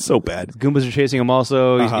so bad. Goombas are chasing him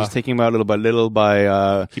also. He's taking him out little by little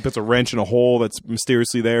by he puts a wrench in a hole that's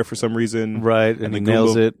mysteriously there for some reason. Right, and he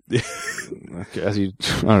nails it. Okay,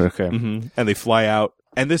 Mm-hmm. And they fly out.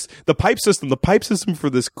 And the pipe system for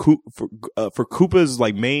this for Koopa's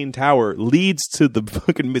like main tower leads to the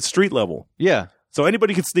fucking street level. Yeah. So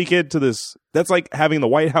anybody can sneak into this. That's like having the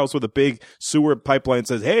White House with a big sewer pipeline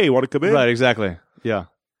says, "Hey, want to come in?" Right, exactly. Yeah.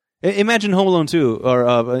 Imagine Home Alone 2 or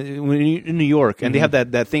when you're in New York and they have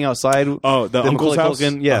that thing outside. Oh, the uncle's house?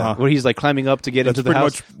 Yeah, where he's like climbing up to get into the house.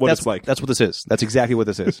 That's pretty much what it's like. That's what this is. That's exactly what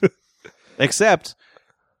this is. Except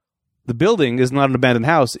the building is not an abandoned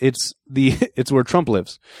house. It's where Trump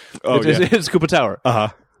lives. Oh, It's Koopa Tower. Uh-huh.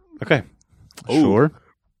 Okay. Ooh. Sure.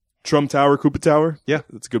 Trump Tower, Koopa Tower? Yeah.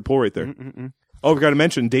 That's a good pull right there. Oh, we got to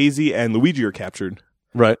mention Daisy and Luigi are captured.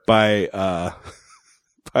 Right. By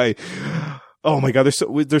oh my God,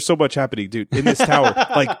 there's so much happening, dude, in this tower.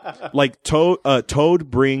 like Toad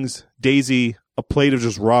brings Daisy a plate of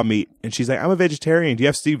just raw meat, and she's like, "I'm a vegetarian. Do you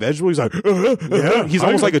have steamed vegetables?" He's like, yeah. He's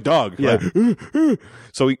almost like a dog. Yeah.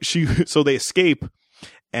 Like, so they escape,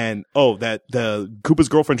 and that the Koopa's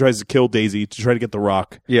girlfriend tries to kill Daisy to try to get the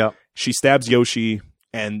rock. Yeah. She stabs Yoshi,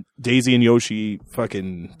 and Daisy and Yoshi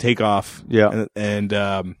fucking take off. Yeah.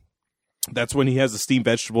 And that's when he has the steamed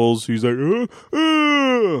vegetables. He's like,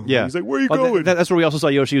 yeah. He's like, where are you going? That's where we also saw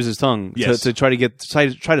Yoshi use his tongue to try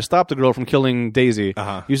to stop the girl from killing Daisy.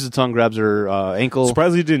 Uses the tongue, grabs her ankle.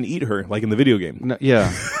 Surprised he didn't eat her like in the video game. No,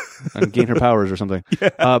 yeah. And gain her powers or something.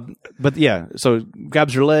 Yeah. But yeah, so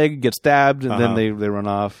grabs her leg, gets stabbed, and then they run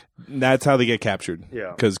off. That's how they get captured.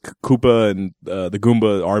 Yeah. Because Koopa and the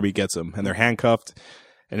Goomba army gets them, and they're handcuffed.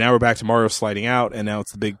 And now we're back to Mario sliding out, and now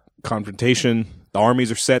it's the big confrontation. The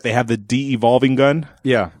armies are set. They have the de-evolving gun.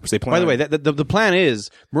 Yeah. Which they plan. By the way, the plan is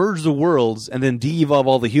merge the worlds and then de-evolve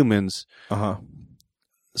all the humans.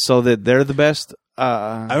 So that they're the best.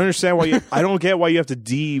 I don't understand why I don't get why you have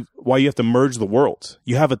to merge the worlds.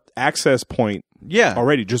 You have an access point. Yeah.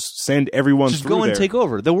 Already. Just send everyone just through go and take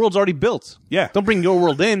over. The world's already built. Yeah. Don't bring your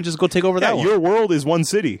world in. Just go take over that one. Your world is one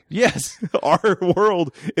city. Yes. Our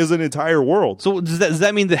world is an entire world. So does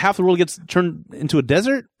that mean that half the world gets turned into a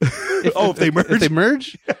desert? If they merge? If they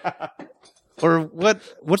merge? Or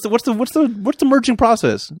what's the merging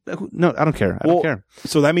process? No, I don't care. I don't care.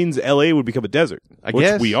 So that means LA would become a desert. I which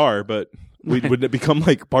guess we are, but would it become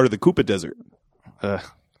like part of the Koopa Desert?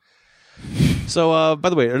 So, by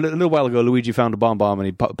the way, a little while ago, Luigi found a bomb and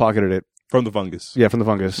he pocketed it From the fungus. Yeah, from the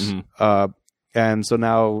fungus. And so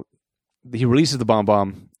now he releases the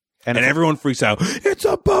bomb. And everyone freaks out. It's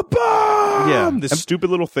a bomb! Yeah. This stupid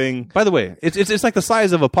little thing. By the way, it's like the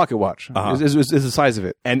size of a pocket watch. Is the size of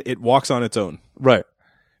it. And it walks on its own. Right.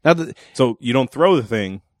 Now, so you don't throw the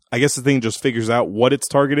thing. I guess the thing just figures out what its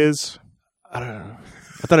target is. I don't know.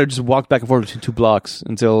 I thought it just walked back and forth between 2 blocks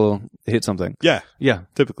until it hit something. Yeah. Yeah.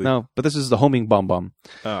 Typically. No, but this is the homing bomb.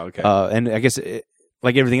 Oh, okay. And I guess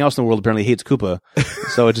like everything else in the world, apparently hates Koopa.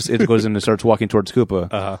 So it goes in and starts walking towards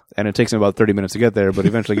Koopa. And it takes him about 30 minutes to get there, but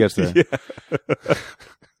eventually gets there.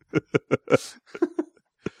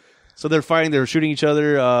 So they're fighting, they're shooting each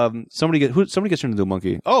other. Somebody gets turned into a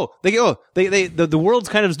monkey. The worlds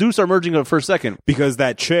kind of do start merging for a second. Because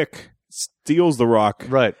that chick steals the rock.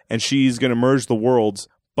 Right. And she's going to merge the worlds,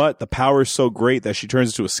 but the power is so great that she turns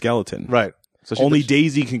into a skeleton. Right. So only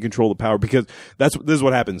Daisy can control the power because this is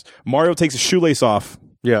what happens. Mario takes his shoelace off.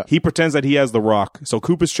 Yeah. He pretends that he has the rock. So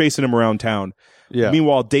Koopa's chasing him around town. Yeah.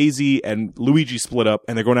 Meanwhile, Daisy and Luigi split up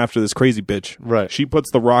and they're going after this crazy bitch. Right. She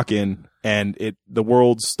puts the rock in and the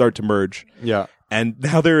worlds start to merge. Yeah. And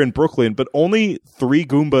now they're in Brooklyn, but only 3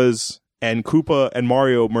 Goombas and Koopa and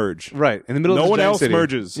Mario merge. Right. In the middle of no the one else city.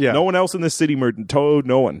 merges. Yeah. No one else in this city merges. Toad,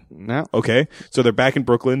 no one. No. Okay. So they're back in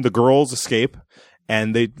Brooklyn. The girls escape.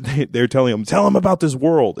 And they're telling him, tell him about this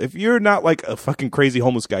world. If you're not like a fucking crazy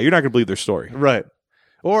homeless guy, you're not going to believe their story. Right.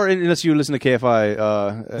 Or unless you listen to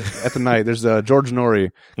KFI at the night, there's George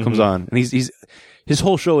Norrie comes on, and he's his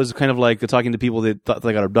whole show is kind of like talking to people that thought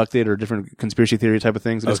they got abducted or different conspiracy theory type of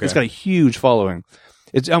things. And it's got a huge following.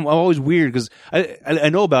 I'm always weird because I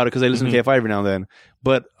know about it because I listen to KFI every now and then.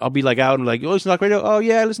 But I'll be like out and like, you listen to talk radio? Oh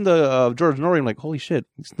yeah, I listen to George Norrie. I'm like, holy shit,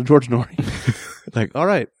 listen to George Norrie. Like, all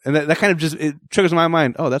right, and that kind of just it triggers in my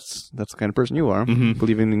mind. Oh, that's the kind of person you are,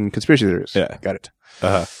 believing in conspiracy theories. Yeah, got it.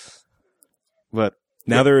 But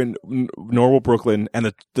now they're in normal Brooklyn,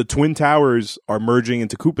 and the Twin Towers are merging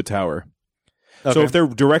into Koopa Tower. Okay. So if they're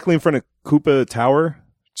directly in front of Koopa Tower,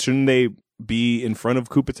 shouldn't they be in front of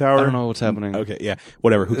Koopa Tower? I don't know what's happening. Okay, yeah,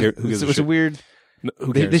 whatever. Who cares? Who gives a shit? It's a weird.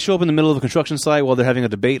 Who cares? They show up in the middle of a construction site while they're having a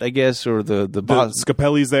debate, I guess, or the boss.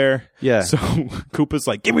 Scapelli's there. Yeah. So Koopa's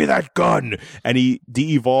like, give me that gun. And he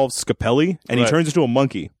de-evolves Scapelli, and he turns into a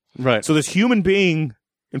monkey. Right. So this human being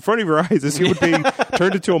in front of your eyes, this human being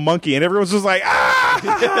turned into a monkey, and everyone's just like,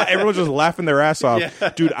 ah! Everyone's just laughing their ass off. Yeah.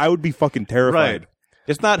 Dude, I would be fucking terrified. Right.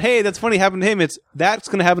 It's not, hey, that's funny happened to him. It's, that's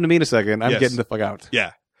going to happen to me in a second. I'm getting the fuck out.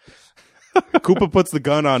 Yeah. Koopa puts the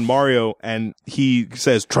gun on Mario and he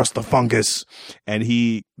says, trust the fungus. And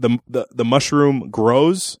the mushroom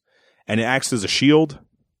grows and it acts as a shield.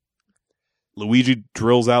 Luigi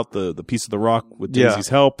drills out the piece of the rock with Daisy's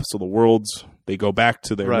help. So the worlds, they go back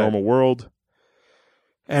to their normal world.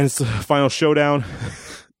 And it's the final showdown.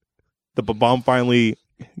 The bomb finally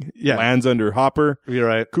lands under Hopper. You're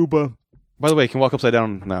right. Koopa. By the way, it can walk upside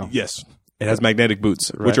down now. Yes. It has magnetic boots,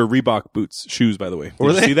 which are Reebok boots, shoes, by the way.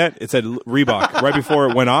 Did you see that? It said Reebok right before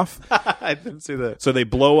it went off. I didn't see that. So they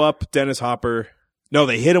blow up Dennis Hopper. No,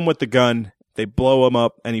 they hit him with the gun. They blow him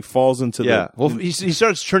up, and he falls into the... Well, he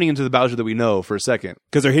starts turning into the Bowser that we know for a second.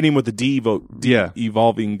 Because they're hitting him with the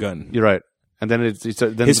evolving gun. You're right. And then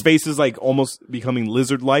his face is like almost becoming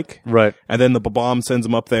lizard-like. Right. And then the bomb sends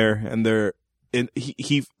him up there, and there's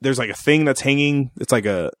like a thing that's hanging. It's like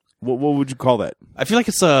a... What would you call that? I feel like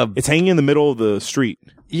it's hanging in the middle of the street.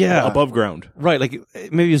 Yeah. Above ground. Right. Like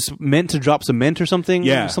maybe it's meant to drop cement or something.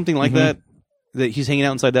 Yeah. Something like that. That he's hanging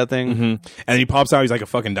out inside that thing. And he pops out. He's like a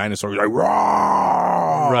fucking dinosaur. He's like,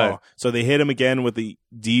 raw. Right. So they hit him again with the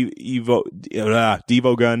Devo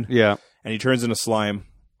gun. Yeah. And he turns into slime.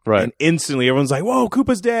 Right. And instantly everyone's like, whoa,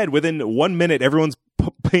 Koopa's dead. Within 1 minute, everyone's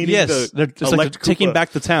painting they're just like taking back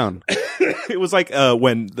the town. It was like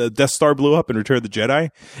when the Death Star blew up in Return of the Jedi,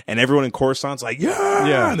 and everyone in Coruscant's like,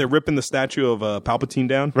 yeah, and they're ripping the statue of Palpatine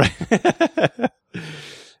down. Right.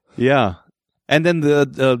 Yeah. And then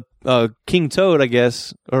the King Toad, I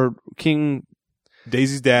guess, or King...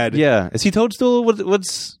 Daisy's dad. Yeah. Is he Toad still?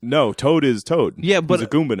 What's... No, Toad is Toad. Yeah, but... He's a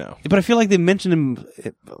Goomba now. But I feel like they mentioned him...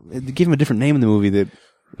 They gave him a different name in the movie that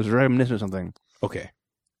was reminiscent of something. Okay.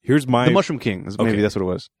 Here's my... The Mushroom King. Maybe that's what it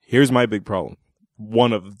was. Here's my big problem.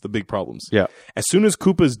 One of the big problems. Yeah. As soon as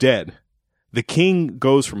Koopa's dead, the king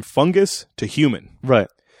goes from fungus to human. Right.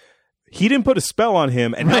 He didn't put a spell on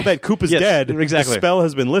him, and now that Koopa's dead, the spell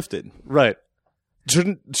has been lifted. Right.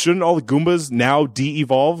 Shouldn't all the Goombas now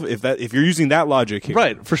de-evolve if you're using that logic here?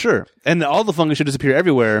 Right, for sure. And all the fungus should disappear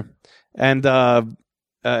everywhere. And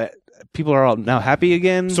people are all now happy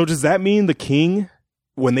again. So does that mean the king,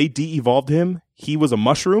 when they de-evolved him, he was a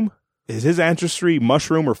mushroom? Is his ancestry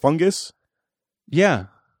mushroom or fungus? Yeah.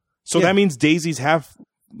 So that means Daisy's half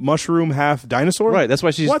mushroom, half dinosaur? Right. That's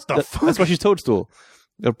why she's fuck? That's why she's Toadstool.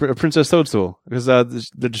 A Princess Toadstool, because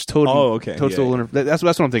they're just Toad. Oh, okay. Toadstool. Yeah. That's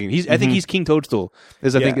what I'm thinking. I think he's King Toadstool. I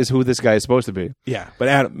think is who this guy is supposed to be. Yeah, but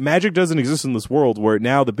Adam, magic doesn't exist in this world where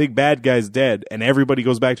now the big bad guy's dead and everybody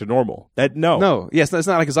goes back to normal. No. Yes, it's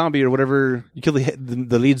not like a zombie or whatever. You kill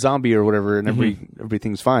the lead zombie or whatever, and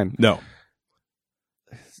everything's fine. No,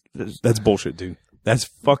 that's bullshit, dude. That's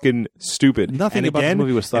fucking stupid. Nothing about this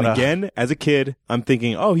movie was thought out. And again, as a kid, I'm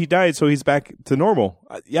thinking, oh, he died, so he's back to normal.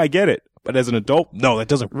 Yeah, I get it. But as an adult, no, that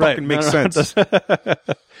doesn't fucking make sense.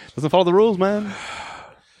 Doesn't follow the rules, man.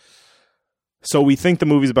 So we think the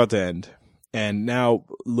movie's about to end. And now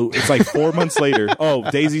it's like 4 months later. Oh,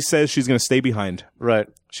 Daisy says she's going to stay behind. Right.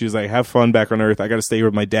 She's like, have fun back on Earth. I got to stay here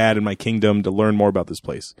with my dad and my kingdom to learn more about this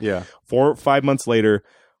place. Yeah. 4 or 5 months later,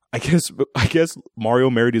 I guess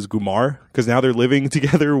Mario married his Gumar because now they're living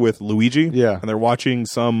together with Luigi. Yeah. And they're watching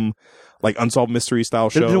some like Unsolved Mystery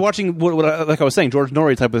style show. They're watching like I was saying, George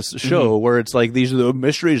Norrie type of show where it's like these are the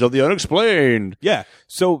mysteries of the unexplained. Yeah.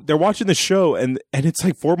 So they're watching the show and it's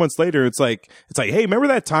like 4 months later. It's like, hey, remember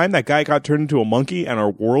that time that guy got turned into a monkey and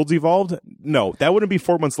our worlds evolved? No, that wouldn't be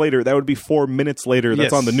 4 months later. That would be 4 minutes later.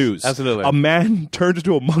 That's on the news. Absolutely. A man turned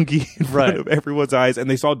into a monkey in front of everyone's eyes and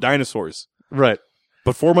they saw dinosaurs. Right.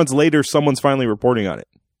 But 4 months later, someone's finally reporting on it.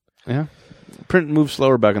 Yeah. Print moves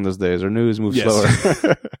slower back in those days, or news moves slower.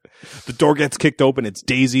 The door gets kicked open. It's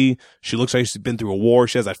Daisy. She looks like she's been through a war.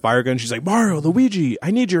 She has that fire gun. She's like, Mario, Luigi,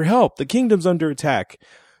 I need your help. The kingdom's under attack.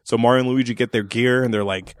 So Mario and Luigi get their gear, and they're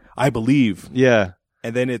like, I believe. Yeah.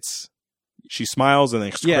 And then she smiles, and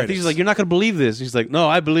then she's like, you're not going to believe this. She's like, no,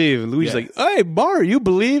 I believe. And Luigi's like, hey, Mario, you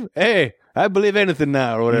believe? Hey, I believe anything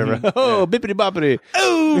now, or whatever. Bippity boppity.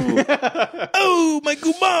 Oh, my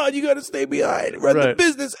Gumon, you got to stay behind. Run the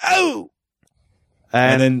business. Oh.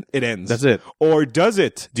 And then it ends. That's it. Or does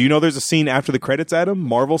it? Do you know there's a scene after the credits, Adam?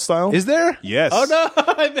 Marvel style? Is there? Yes. Oh, no.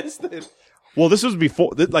 I missed it. Well, this was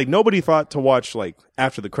before. Like, nobody thought to watch, like,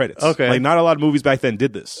 after the credits. Okay. Like, not a lot of movies back then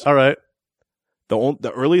did this. All right.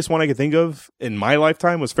 The earliest one I could think of in my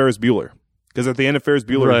lifetime was Ferris Bueller. Because at the end of Ferris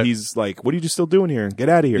Bueller, he's like, what are you still doing here? Get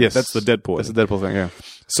out of here. Yes. That's the Deadpool. That's the Deadpool thing, yeah.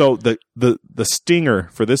 So the stinger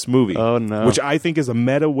for this movie, oh, no. which I think is a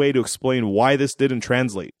meta way to explain why this didn't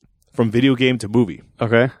translate from video game to movie.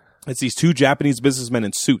 Okay. It's these 2 Japanese businessmen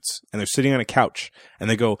in suits, and they're sitting on a couch, and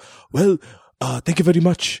they go, well, thank you very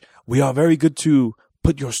much. We are very good to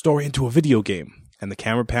put your story into a video game. And the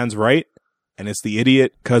camera pans right, and it's the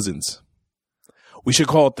idiot cousins. We should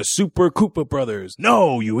call it the Super Koopa Brothers.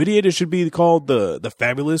 No, you idiot. It should be called the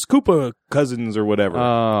Fabulous Koopa Cousins or whatever.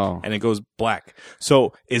 Oh. And it goes black.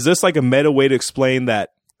 So is this like a meta way to explain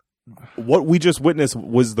that what we just witnessed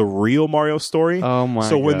was the real Mario story? Oh my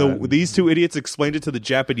So when God. these 2 idiots explained it to the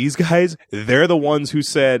Japanese guys, they're the ones who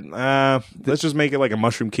said, let's just make it like a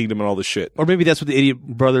Mushroom Kingdom and all this shit. Or maybe that's what the idiot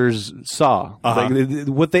brothers saw. Like,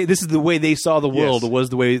 this is the way they saw the world was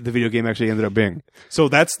the way the video game actually ended up being. So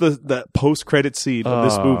that's the post-credit scene of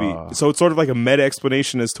this movie. So it's sort of like a meta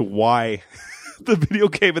explanation as to why the video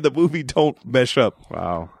game and the movie don't mesh up.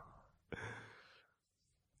 Wow.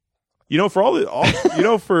 You know,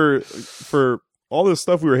 for for all this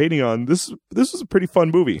stuff we were hating on, this was a pretty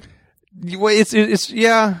fun movie. Well, it's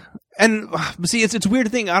yeah, and see, it's a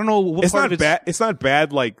weird thing. I don't know. What It's part not of bad. It's not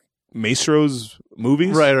bad like Maestro's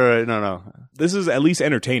movies. Right. No. This is at least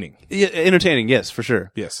entertaining. Yeah, entertaining, yes, for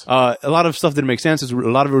sure. Yes. A lot of stuff didn't make sense. A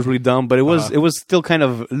lot of it was really dumb, but it was still kind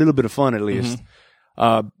of a little bit of fun at least.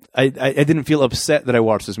 I didn't feel upset that I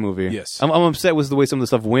watched this movie. Yes. I'm upset with the way some of the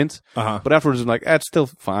stuff went. But afterwards, I'm like, it's still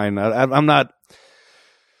fine. I'm not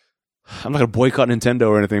going to boycott Nintendo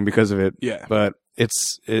or anything because of it. Yeah. But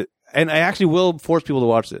and I actually will force people to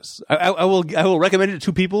watch this. I will recommend it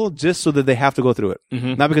to people just so that they have to go through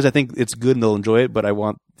it. Not because I think it's good and they'll enjoy it, but I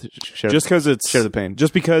want to share the pain.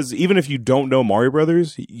 Just because even if you don't know Mario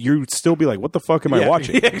Brothers, you'd still be like, what the fuck am I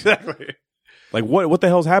watching? Yeah, exactly. Like, what the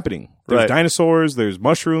hell's happening? There's Right. dinosaurs, there's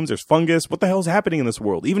mushrooms, there's fungus. What the hell's happening in this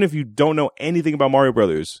world? Even if you don't know anything about Mario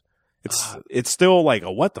Brothers, it's still like,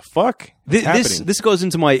 what the fuck? What's happening? This goes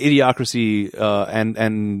into my idiocracy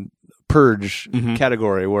and purge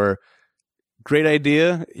category where great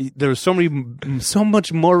idea. There's so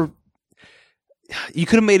much more. You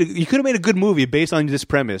could have made a good movie based on this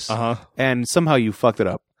premise, and somehow you fucked it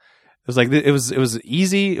up. was like it was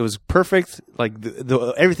easy. It was perfect. Like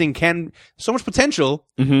everything so much potential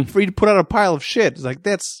for you to put out a pile of shit. It's like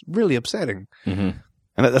that's really upsetting. And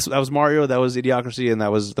that was Mario. That was Idiocracy, and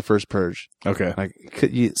that was the first Purge. Okay, like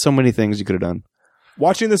so many things you could have done.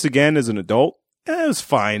 Watching this again as an adult, it was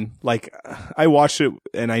fine. Like I watched it,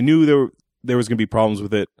 and I knew there was going to be problems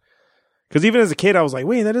with it. Because even as a kid, I was like,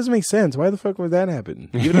 wait, that doesn't make sense. Why the fuck would that happen?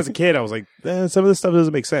 Even as a kid, I was like, some of this stuff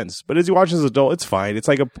doesn't make sense. But as you watch as an adult, it's fine. It's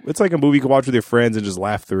like a movie you can watch with your friends and just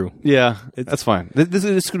laugh through. Yeah, that's fine. This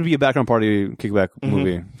is going to be a background party kickback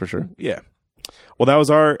movie for sure. Yeah. Well, that was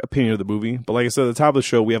our opinion of the movie. But like I said at the top of the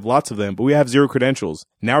show, we have lots of them, but we have 0 credentials.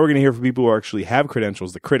 Now we're going to hear from people who actually have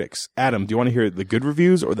credentials, the critics. Adam, do you want to hear the good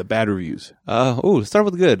reviews or the bad reviews? Let's start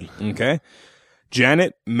with the good. Okay.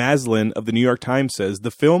 Janet Maslin of the New York Times says,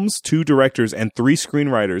 the film's 2 directors and 3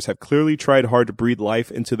 screenwriters have clearly tried hard to breathe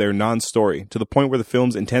life into their non-story, to the point where the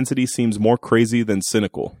film's intensity seems more crazy than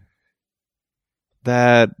cynical.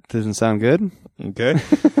 That doesn't sound good. Okay.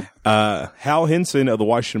 Hal Hinson of the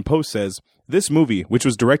Washington Post says, this movie, which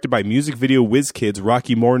was directed by music video whiz kids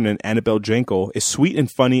Rocky Morton and Annabelle Jankel, is sweet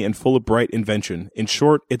and funny and full of bright invention. In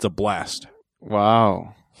short, it's a blast.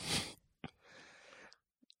 Wow.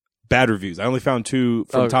 Bad reviews. I only found 2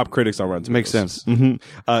 from top critics on Rotten Tomatoes. Makes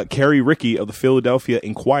sense. Carrie Rickey of the Philadelphia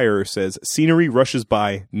Inquirer says, scenery rushes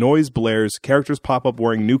by, noise blares, characters pop up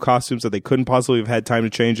wearing new costumes that they couldn't possibly have had time to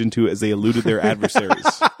change into as they eluded their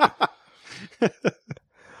adversaries.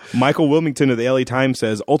 Michael Wilmington of the LA Times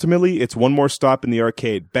says, ultimately, it's one more stop in the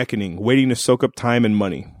arcade, beckoning, waiting to soak up time and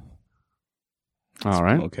money. All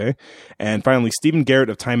right. Okay. And finally, Stephen Garrett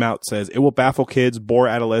of Time Out says, it will baffle kids, bore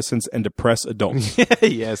adolescents, and depress adults.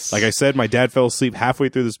 Yes. Like I said, my dad fell asleep halfway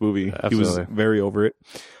through this movie. Absolutely. He was very over it.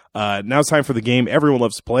 Now it's time for the game everyone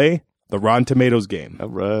loves to play, the Rotten Tomatoes game. All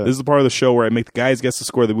right. This is the part of the show where I make the guys guess the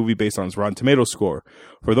score of the movie based on its Rotten Tomatoes score.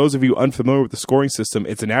 For those of you unfamiliar with the scoring system,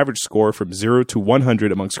 it's an average score from 0 to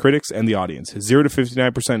 100 amongst critics and the audience. 0 to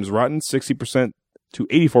 59% is rotten, 60% to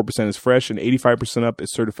 84% is fresh, and 85% up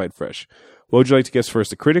is certified fresh. What would you like to guess first,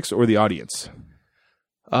 the critics or the audience?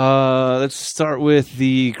 Let's start with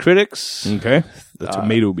the critics. Okay. The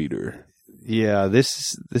tomato meter. Yeah,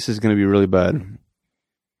 this is going to be really bad.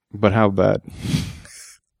 But how bad?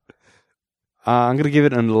 I'm going to give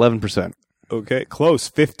it an 11%. Okay.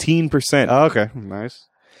 Close. 15%. Oh, okay. Nice.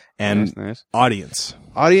 And nice. Audience.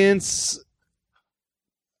 Audience,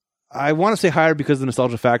 I want to say higher because of the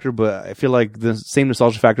nostalgia factor, but I feel like the same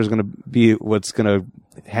nostalgia factor is going to be what's going to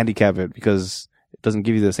handicap it because it doesn't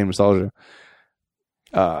give you the same nostalgia.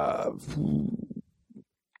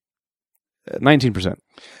 19%.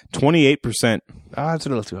 28%. That's a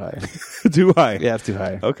little too high. Too high. Yeah, it's too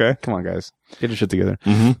high. Okay. Come on, guys. Get your shit together.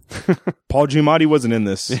 Paul Giamatti wasn't in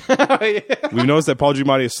this. We've noticed that Paul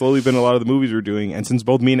Giamatti has slowly been in a lot of the movies we're doing, and since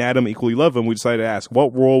both me and Adam equally love him, we decided to ask,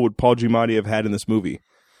 what role would Paul Giamatti have had in this movie?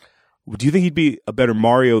 Do you think he'd be a better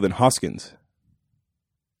Mario than Hoskins?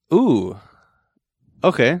 Ooh.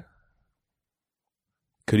 Okay.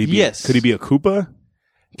 Could he be? Yes. Could he be a Koopa?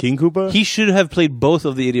 King Koopa? He should have played both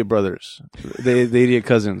of the idiot brothers, the idiot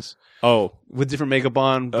cousins. Oh, with different makeup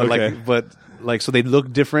on, but okay. So they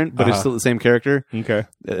look different, but it's still the same character. Okay.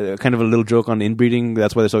 Kind of a little joke on inbreeding.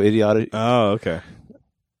 That's why they're so idiotic. Oh, okay.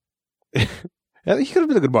 Yeah, he could have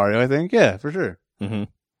been a good Mario, I think. Yeah, for sure. Mm-hmm.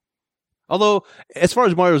 Although, as far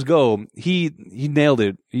as Mario's go, he nailed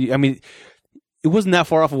it. I mean, it wasn't that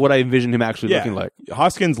far off of what I envisioned him actually looking like.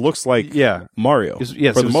 Hoskins looks like Mario for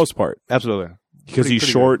the most part. Absolutely. Because he's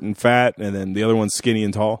short and fat, and then the other one's skinny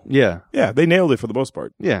and tall. Yeah. Yeah, they nailed it for the most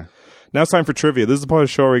part. Yeah. Now it's time for trivia. This is the part of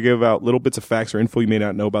the show where we give out little bits of facts or info you may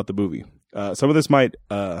not know about the movie. Some of this might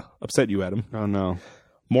upset you, Adam. Oh, no.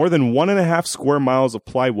 More than 1.5 square miles of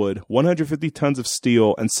plywood, 150 tons of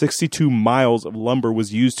steel, and 62 miles of lumber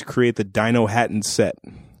was used to create the Dino Hatton set.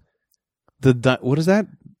 What is that?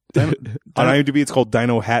 On IMDb, it's called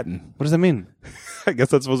Dino Hatton. What does that mean? I guess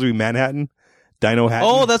that's supposed to be Manhattan. Dino Hatton.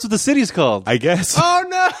 Oh, that's what the city's called. I guess. Oh,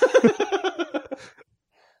 no.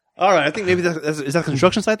 All right. I think maybe is that a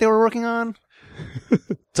construction site they were working on?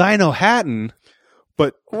 Dino Hatton.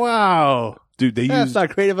 But wow. Dude, that's not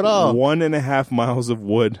creative at all. 1.5 miles of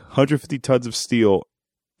wood, 150 tons of steel.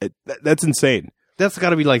 That's insane. That's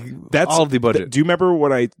got to be like all of the budget. Do you remember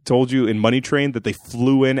what I told you in Money Train that they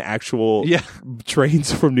flew in actual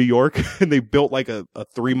trains from New York and they built like a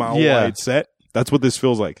 3-mile wide set? That's what this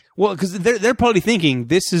feels like. Well, because they're probably thinking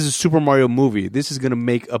this is a Super Mario movie. This is going to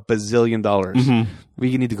make $1 bazillion. Mm-hmm.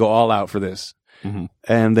 We need to go all out for this,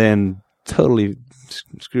 and then totally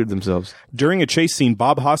screwed themselves. During a chase scene,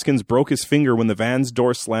 Bob Hoskins broke his finger when the van's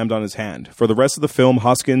door slammed on his hand. For the rest of the film,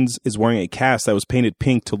 Hoskins is wearing a cast that was painted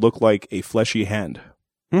pink to look like a fleshy hand.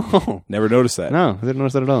 Oh. Never noticed that. No, I didn't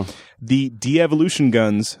notice that at all. The de-evolution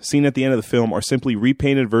guns seen at the end of the film are simply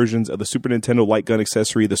repainted versions of the Super Nintendo light gun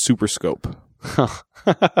accessory, the Super Scope.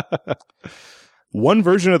 One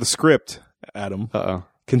version of the script, Adam,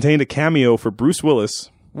 contained a cameo for Bruce Willis.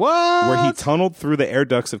 What? Where he tunneled through the air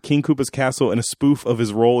ducts of King Koopa's castle in a spoof of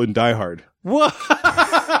his role in Die Hard. What?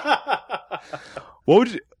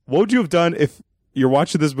 What would you have done if you're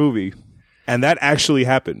watching this movie and that actually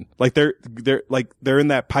happened? Like they're in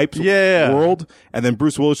that pipe world, and then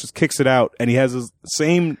Bruce Willis just kicks it out, and he has his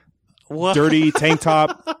same dirty tank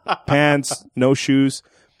top, pants, no shoes.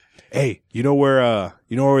 Hey, you know where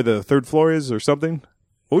the third floor is or something?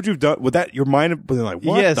 What would you have done? Would that your mind have been like,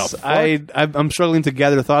 what the fuck? I'm struggling to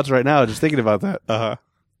gather thoughts right now just thinking about that.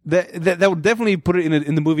 That would definitely put it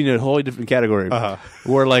in the movie in a wholly different category.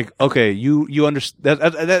 Where like, okay, you understand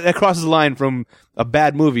that crosses the line from a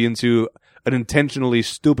bad movie into an intentionally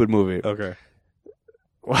stupid movie. Okay.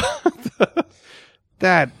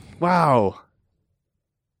 Wow.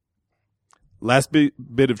 Last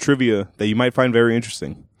bit of trivia that you might find very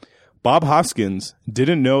interesting. Bob Hoskins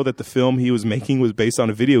didn't know that the film he was making was based on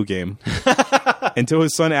a video game until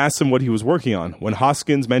his son asked him what he was working on. When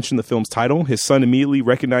Hoskins mentioned the film's title, his son immediately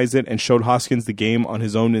recognized it and showed Hoskins the game on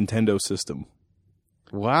his own Nintendo system.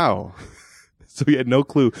 Wow. So he had no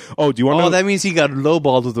clue. Oh, do you want to know? That means he got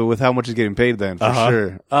lowballed with how much he's getting paid then, for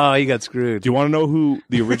sure. Oh, he got screwed. Do you want to know who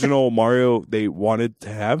the original Mario they wanted to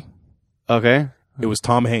have? Okay. It was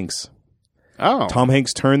Tom Hanks. Oh. Tom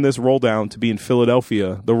Hanks turned this role down to be in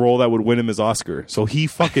Philadelphia, the role that would win him his Oscar. So he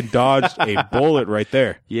fucking dodged a bullet right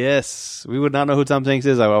there. Yes. We would not know who Tom Hanks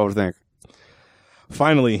is, I would think.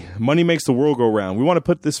 Finally, money makes the world go round. We want to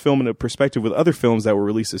put this film into perspective with other films that were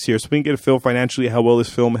released this year so we can get a feel financially how well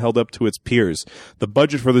this film held up to its peers. The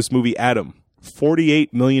budget for this movie, Adam,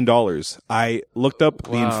 $48 million. I looked up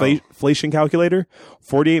the inflation calculator.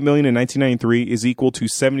 $48 million in 1993 is equal to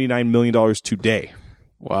 $79 million today.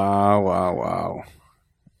 Wow.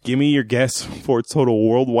 Give me your guess for its total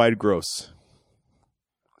worldwide gross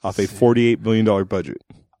off a $48 million budget.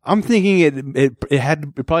 I'm thinking it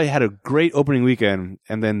probably had a great opening weekend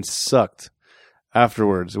and then sucked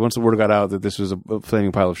afterwards. Once the word got out that this was a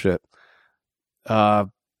flaming pile of shit. It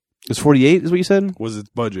was 48 is what you said? Was its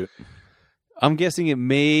budget? I'm guessing it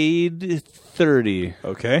made 30.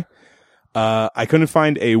 Okay. I couldn't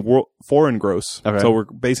find a foreign gross, so we're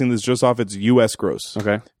basing this just off its U.S. gross.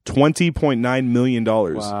 Okay, $20.9 million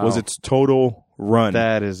was its total run.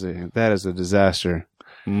 That is a disaster.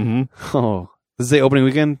 Mm-hmm. Oh, this is the opening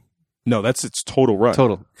weekend? No, that's its total run.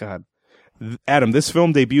 Total. God, Adam, this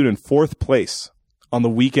film debuted in 4th place on the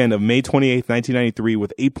weekend of May 28th, 1993,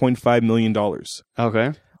 with $8.5 million.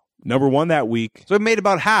 Okay. Number 1 that week. So it made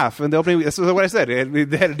about half in the opening. That's what I said.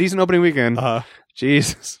 It had a decent opening weekend.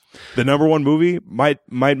 Jesus. The number 1 movie might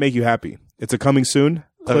make you happy. It's a coming soon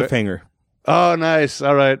cliffhanger. Oh, nice.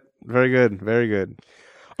 All right. Very good. Very good.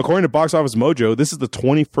 According to Box Office Mojo, this is the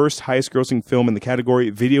 21st highest grossing film in the category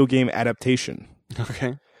video game adaptation.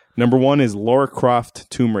 Okay. Number 1 is Lara Croft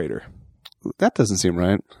Tomb Raider. That doesn't seem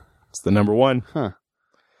right. It's the number 1. Huh.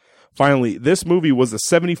 Finally, this movie was the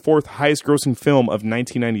 74th highest grossing film of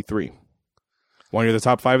 1993. Want to hear the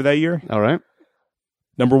top 5 of that year? All right.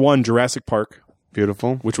 Number 1, Jurassic Park.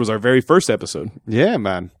 Beautiful. Which was our very first episode. Yeah,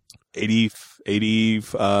 man.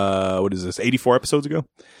 84 episodes ago.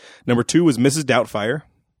 Number 2 was Mrs. Doubtfire.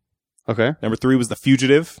 Okay. Number 3 was The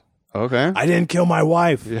Fugitive. Okay. I didn't kill my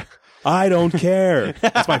wife. Yeah. I don't care.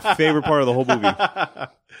 That's my favorite part of the whole movie.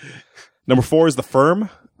 Number 4 is The Firm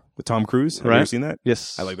with Tom Cruise. Have you ever seen that?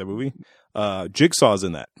 Yes. I like that movie. Jigsaw's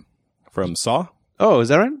in that from Saw. Oh, is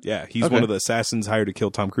that right? Yeah, he's one of the assassins hired to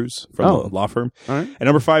kill Tom Cruise from the law firm. All right. And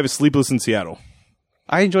number 5 is Sleepless in Seattle.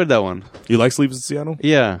 I enjoyed that one. You like Sleepless in Seattle?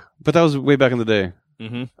 Yeah, but that was way back in the day.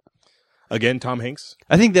 Mm-hmm. Again, Tom Hanks?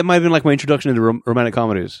 I think that might have been like my introduction into romantic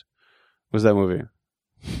comedies. Was that movie?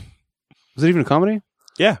 Was it even a comedy?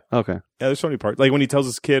 Yeah. Okay. Yeah, there's so many parts. Like when he tells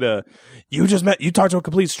his kid, you talked to a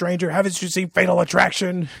complete stranger. Haven't you seen Fatal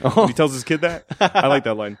Attraction? Oh. He tells his kid that. I like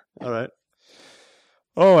that line. All right.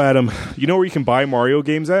 Oh, Adam, you know where you can buy Mario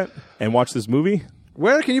games at and watch this movie?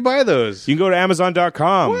 Where can you buy those? You can go to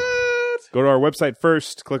Amazon.com. What? Go to our website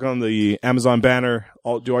first. Click on the Amazon banner.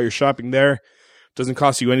 Do all your shopping there. Doesn't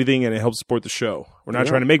cost you anything, and it helps support the show. We're not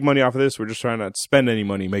trying to make money off of this. We're just trying not to spend any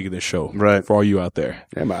money making this show. Right. For all you out there.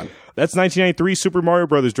 Yeah, man. That's 1993 Super Mario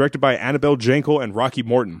Brothers, directed by Annabelle Jankel and Rocky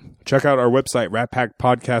Morton. Check out our website,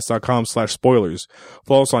 ratpackpodcast.com/spoilers.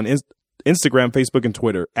 Follow us on Instagram, Facebook, and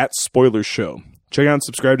Twitter @SpoilersShow. Check out and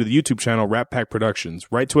subscribe to the YouTube channel, Rat Pack Productions.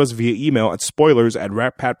 Write to us via email at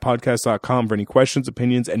spoilers@ratpatpodcast.com for any questions,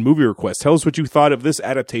 opinions, and movie requests. Tell us what you thought of this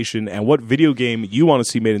adaptation and what video game you want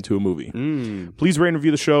to see made into a movie. Please rate and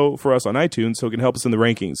review the show for us on iTunes so it can help us in the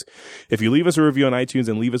rankings. If you leave us a review on iTunes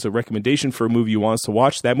and leave us a recommendation for a movie you want us to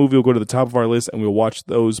watch, that movie will go to the top of our list and we'll watch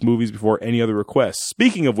those movies before any other requests.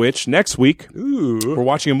 Speaking of which, next week, we're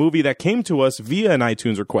watching a movie that came to us via an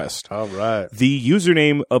iTunes request. All right. The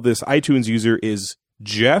username of this iTunes user is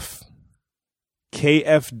Jeff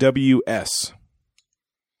KFWS.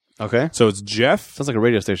 Okay. So it's Jeff. Sounds like a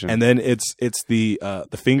radio station. And then it's the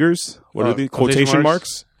fingers. What are the quotation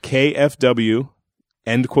marks? KFW,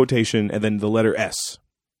 end quotation, and then the letter S.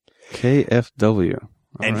 KFW.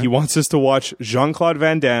 And he wants us to watch Jean-Claude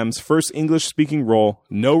Van Damme's first English-speaking role,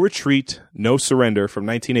 No Retreat, No Surrender, from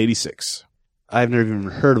 1986. I've never even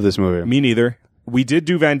heard of this movie. Me neither. We did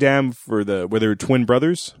do Van Damme where they were twin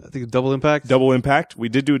brothers. I think Double Impact. Double Impact. We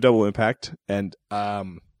did do a Double Impact, and that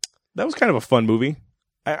was kind of a fun movie.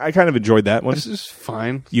 I kind of enjoyed that one. This is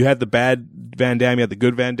fine. You had the bad Van Damme, you had the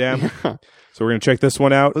good Van Damme. Yeah. So we're going to check this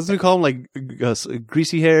one out. Doesn't we call him like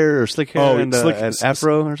greasy hair or slick hair and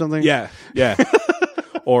afro or something? Yeah, yeah.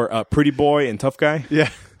 Or Pretty Boy and Tough Guy. Yeah.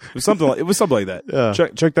 It was something like that. Yeah.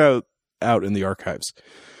 Check that out in the archives.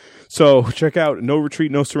 So check out No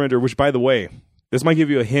Retreat, No Surrender, which, by the way, this might give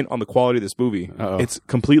you a hint on the quality of this movie. Uh-oh. It's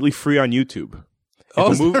completely free on YouTube.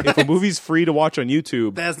 If a movie's free to watch on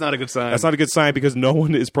YouTube, that's not a good sign. That's not a good sign because no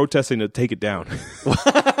one is protesting to take it down.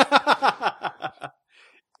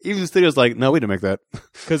 Even the studio's like, no, we didn't make that.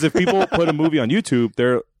 Because if people put a movie on YouTube,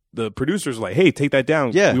 the producers are like, hey, take that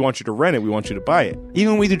down. Yeah. We want you to rent it. We want you to buy it.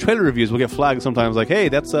 Even when we do trailer reviews, we'll get flagged sometimes like, hey,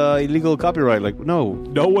 that's illegal copyright. Like, no.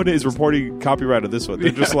 No one is reporting copyright of this one.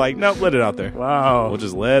 They're just like, nope, let it out there. Wow. We'll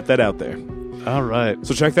just let that out there. All right.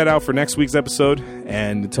 So check that out for next week's episode.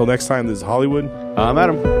 And until next time, this is Hollywood. I'm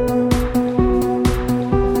Adam.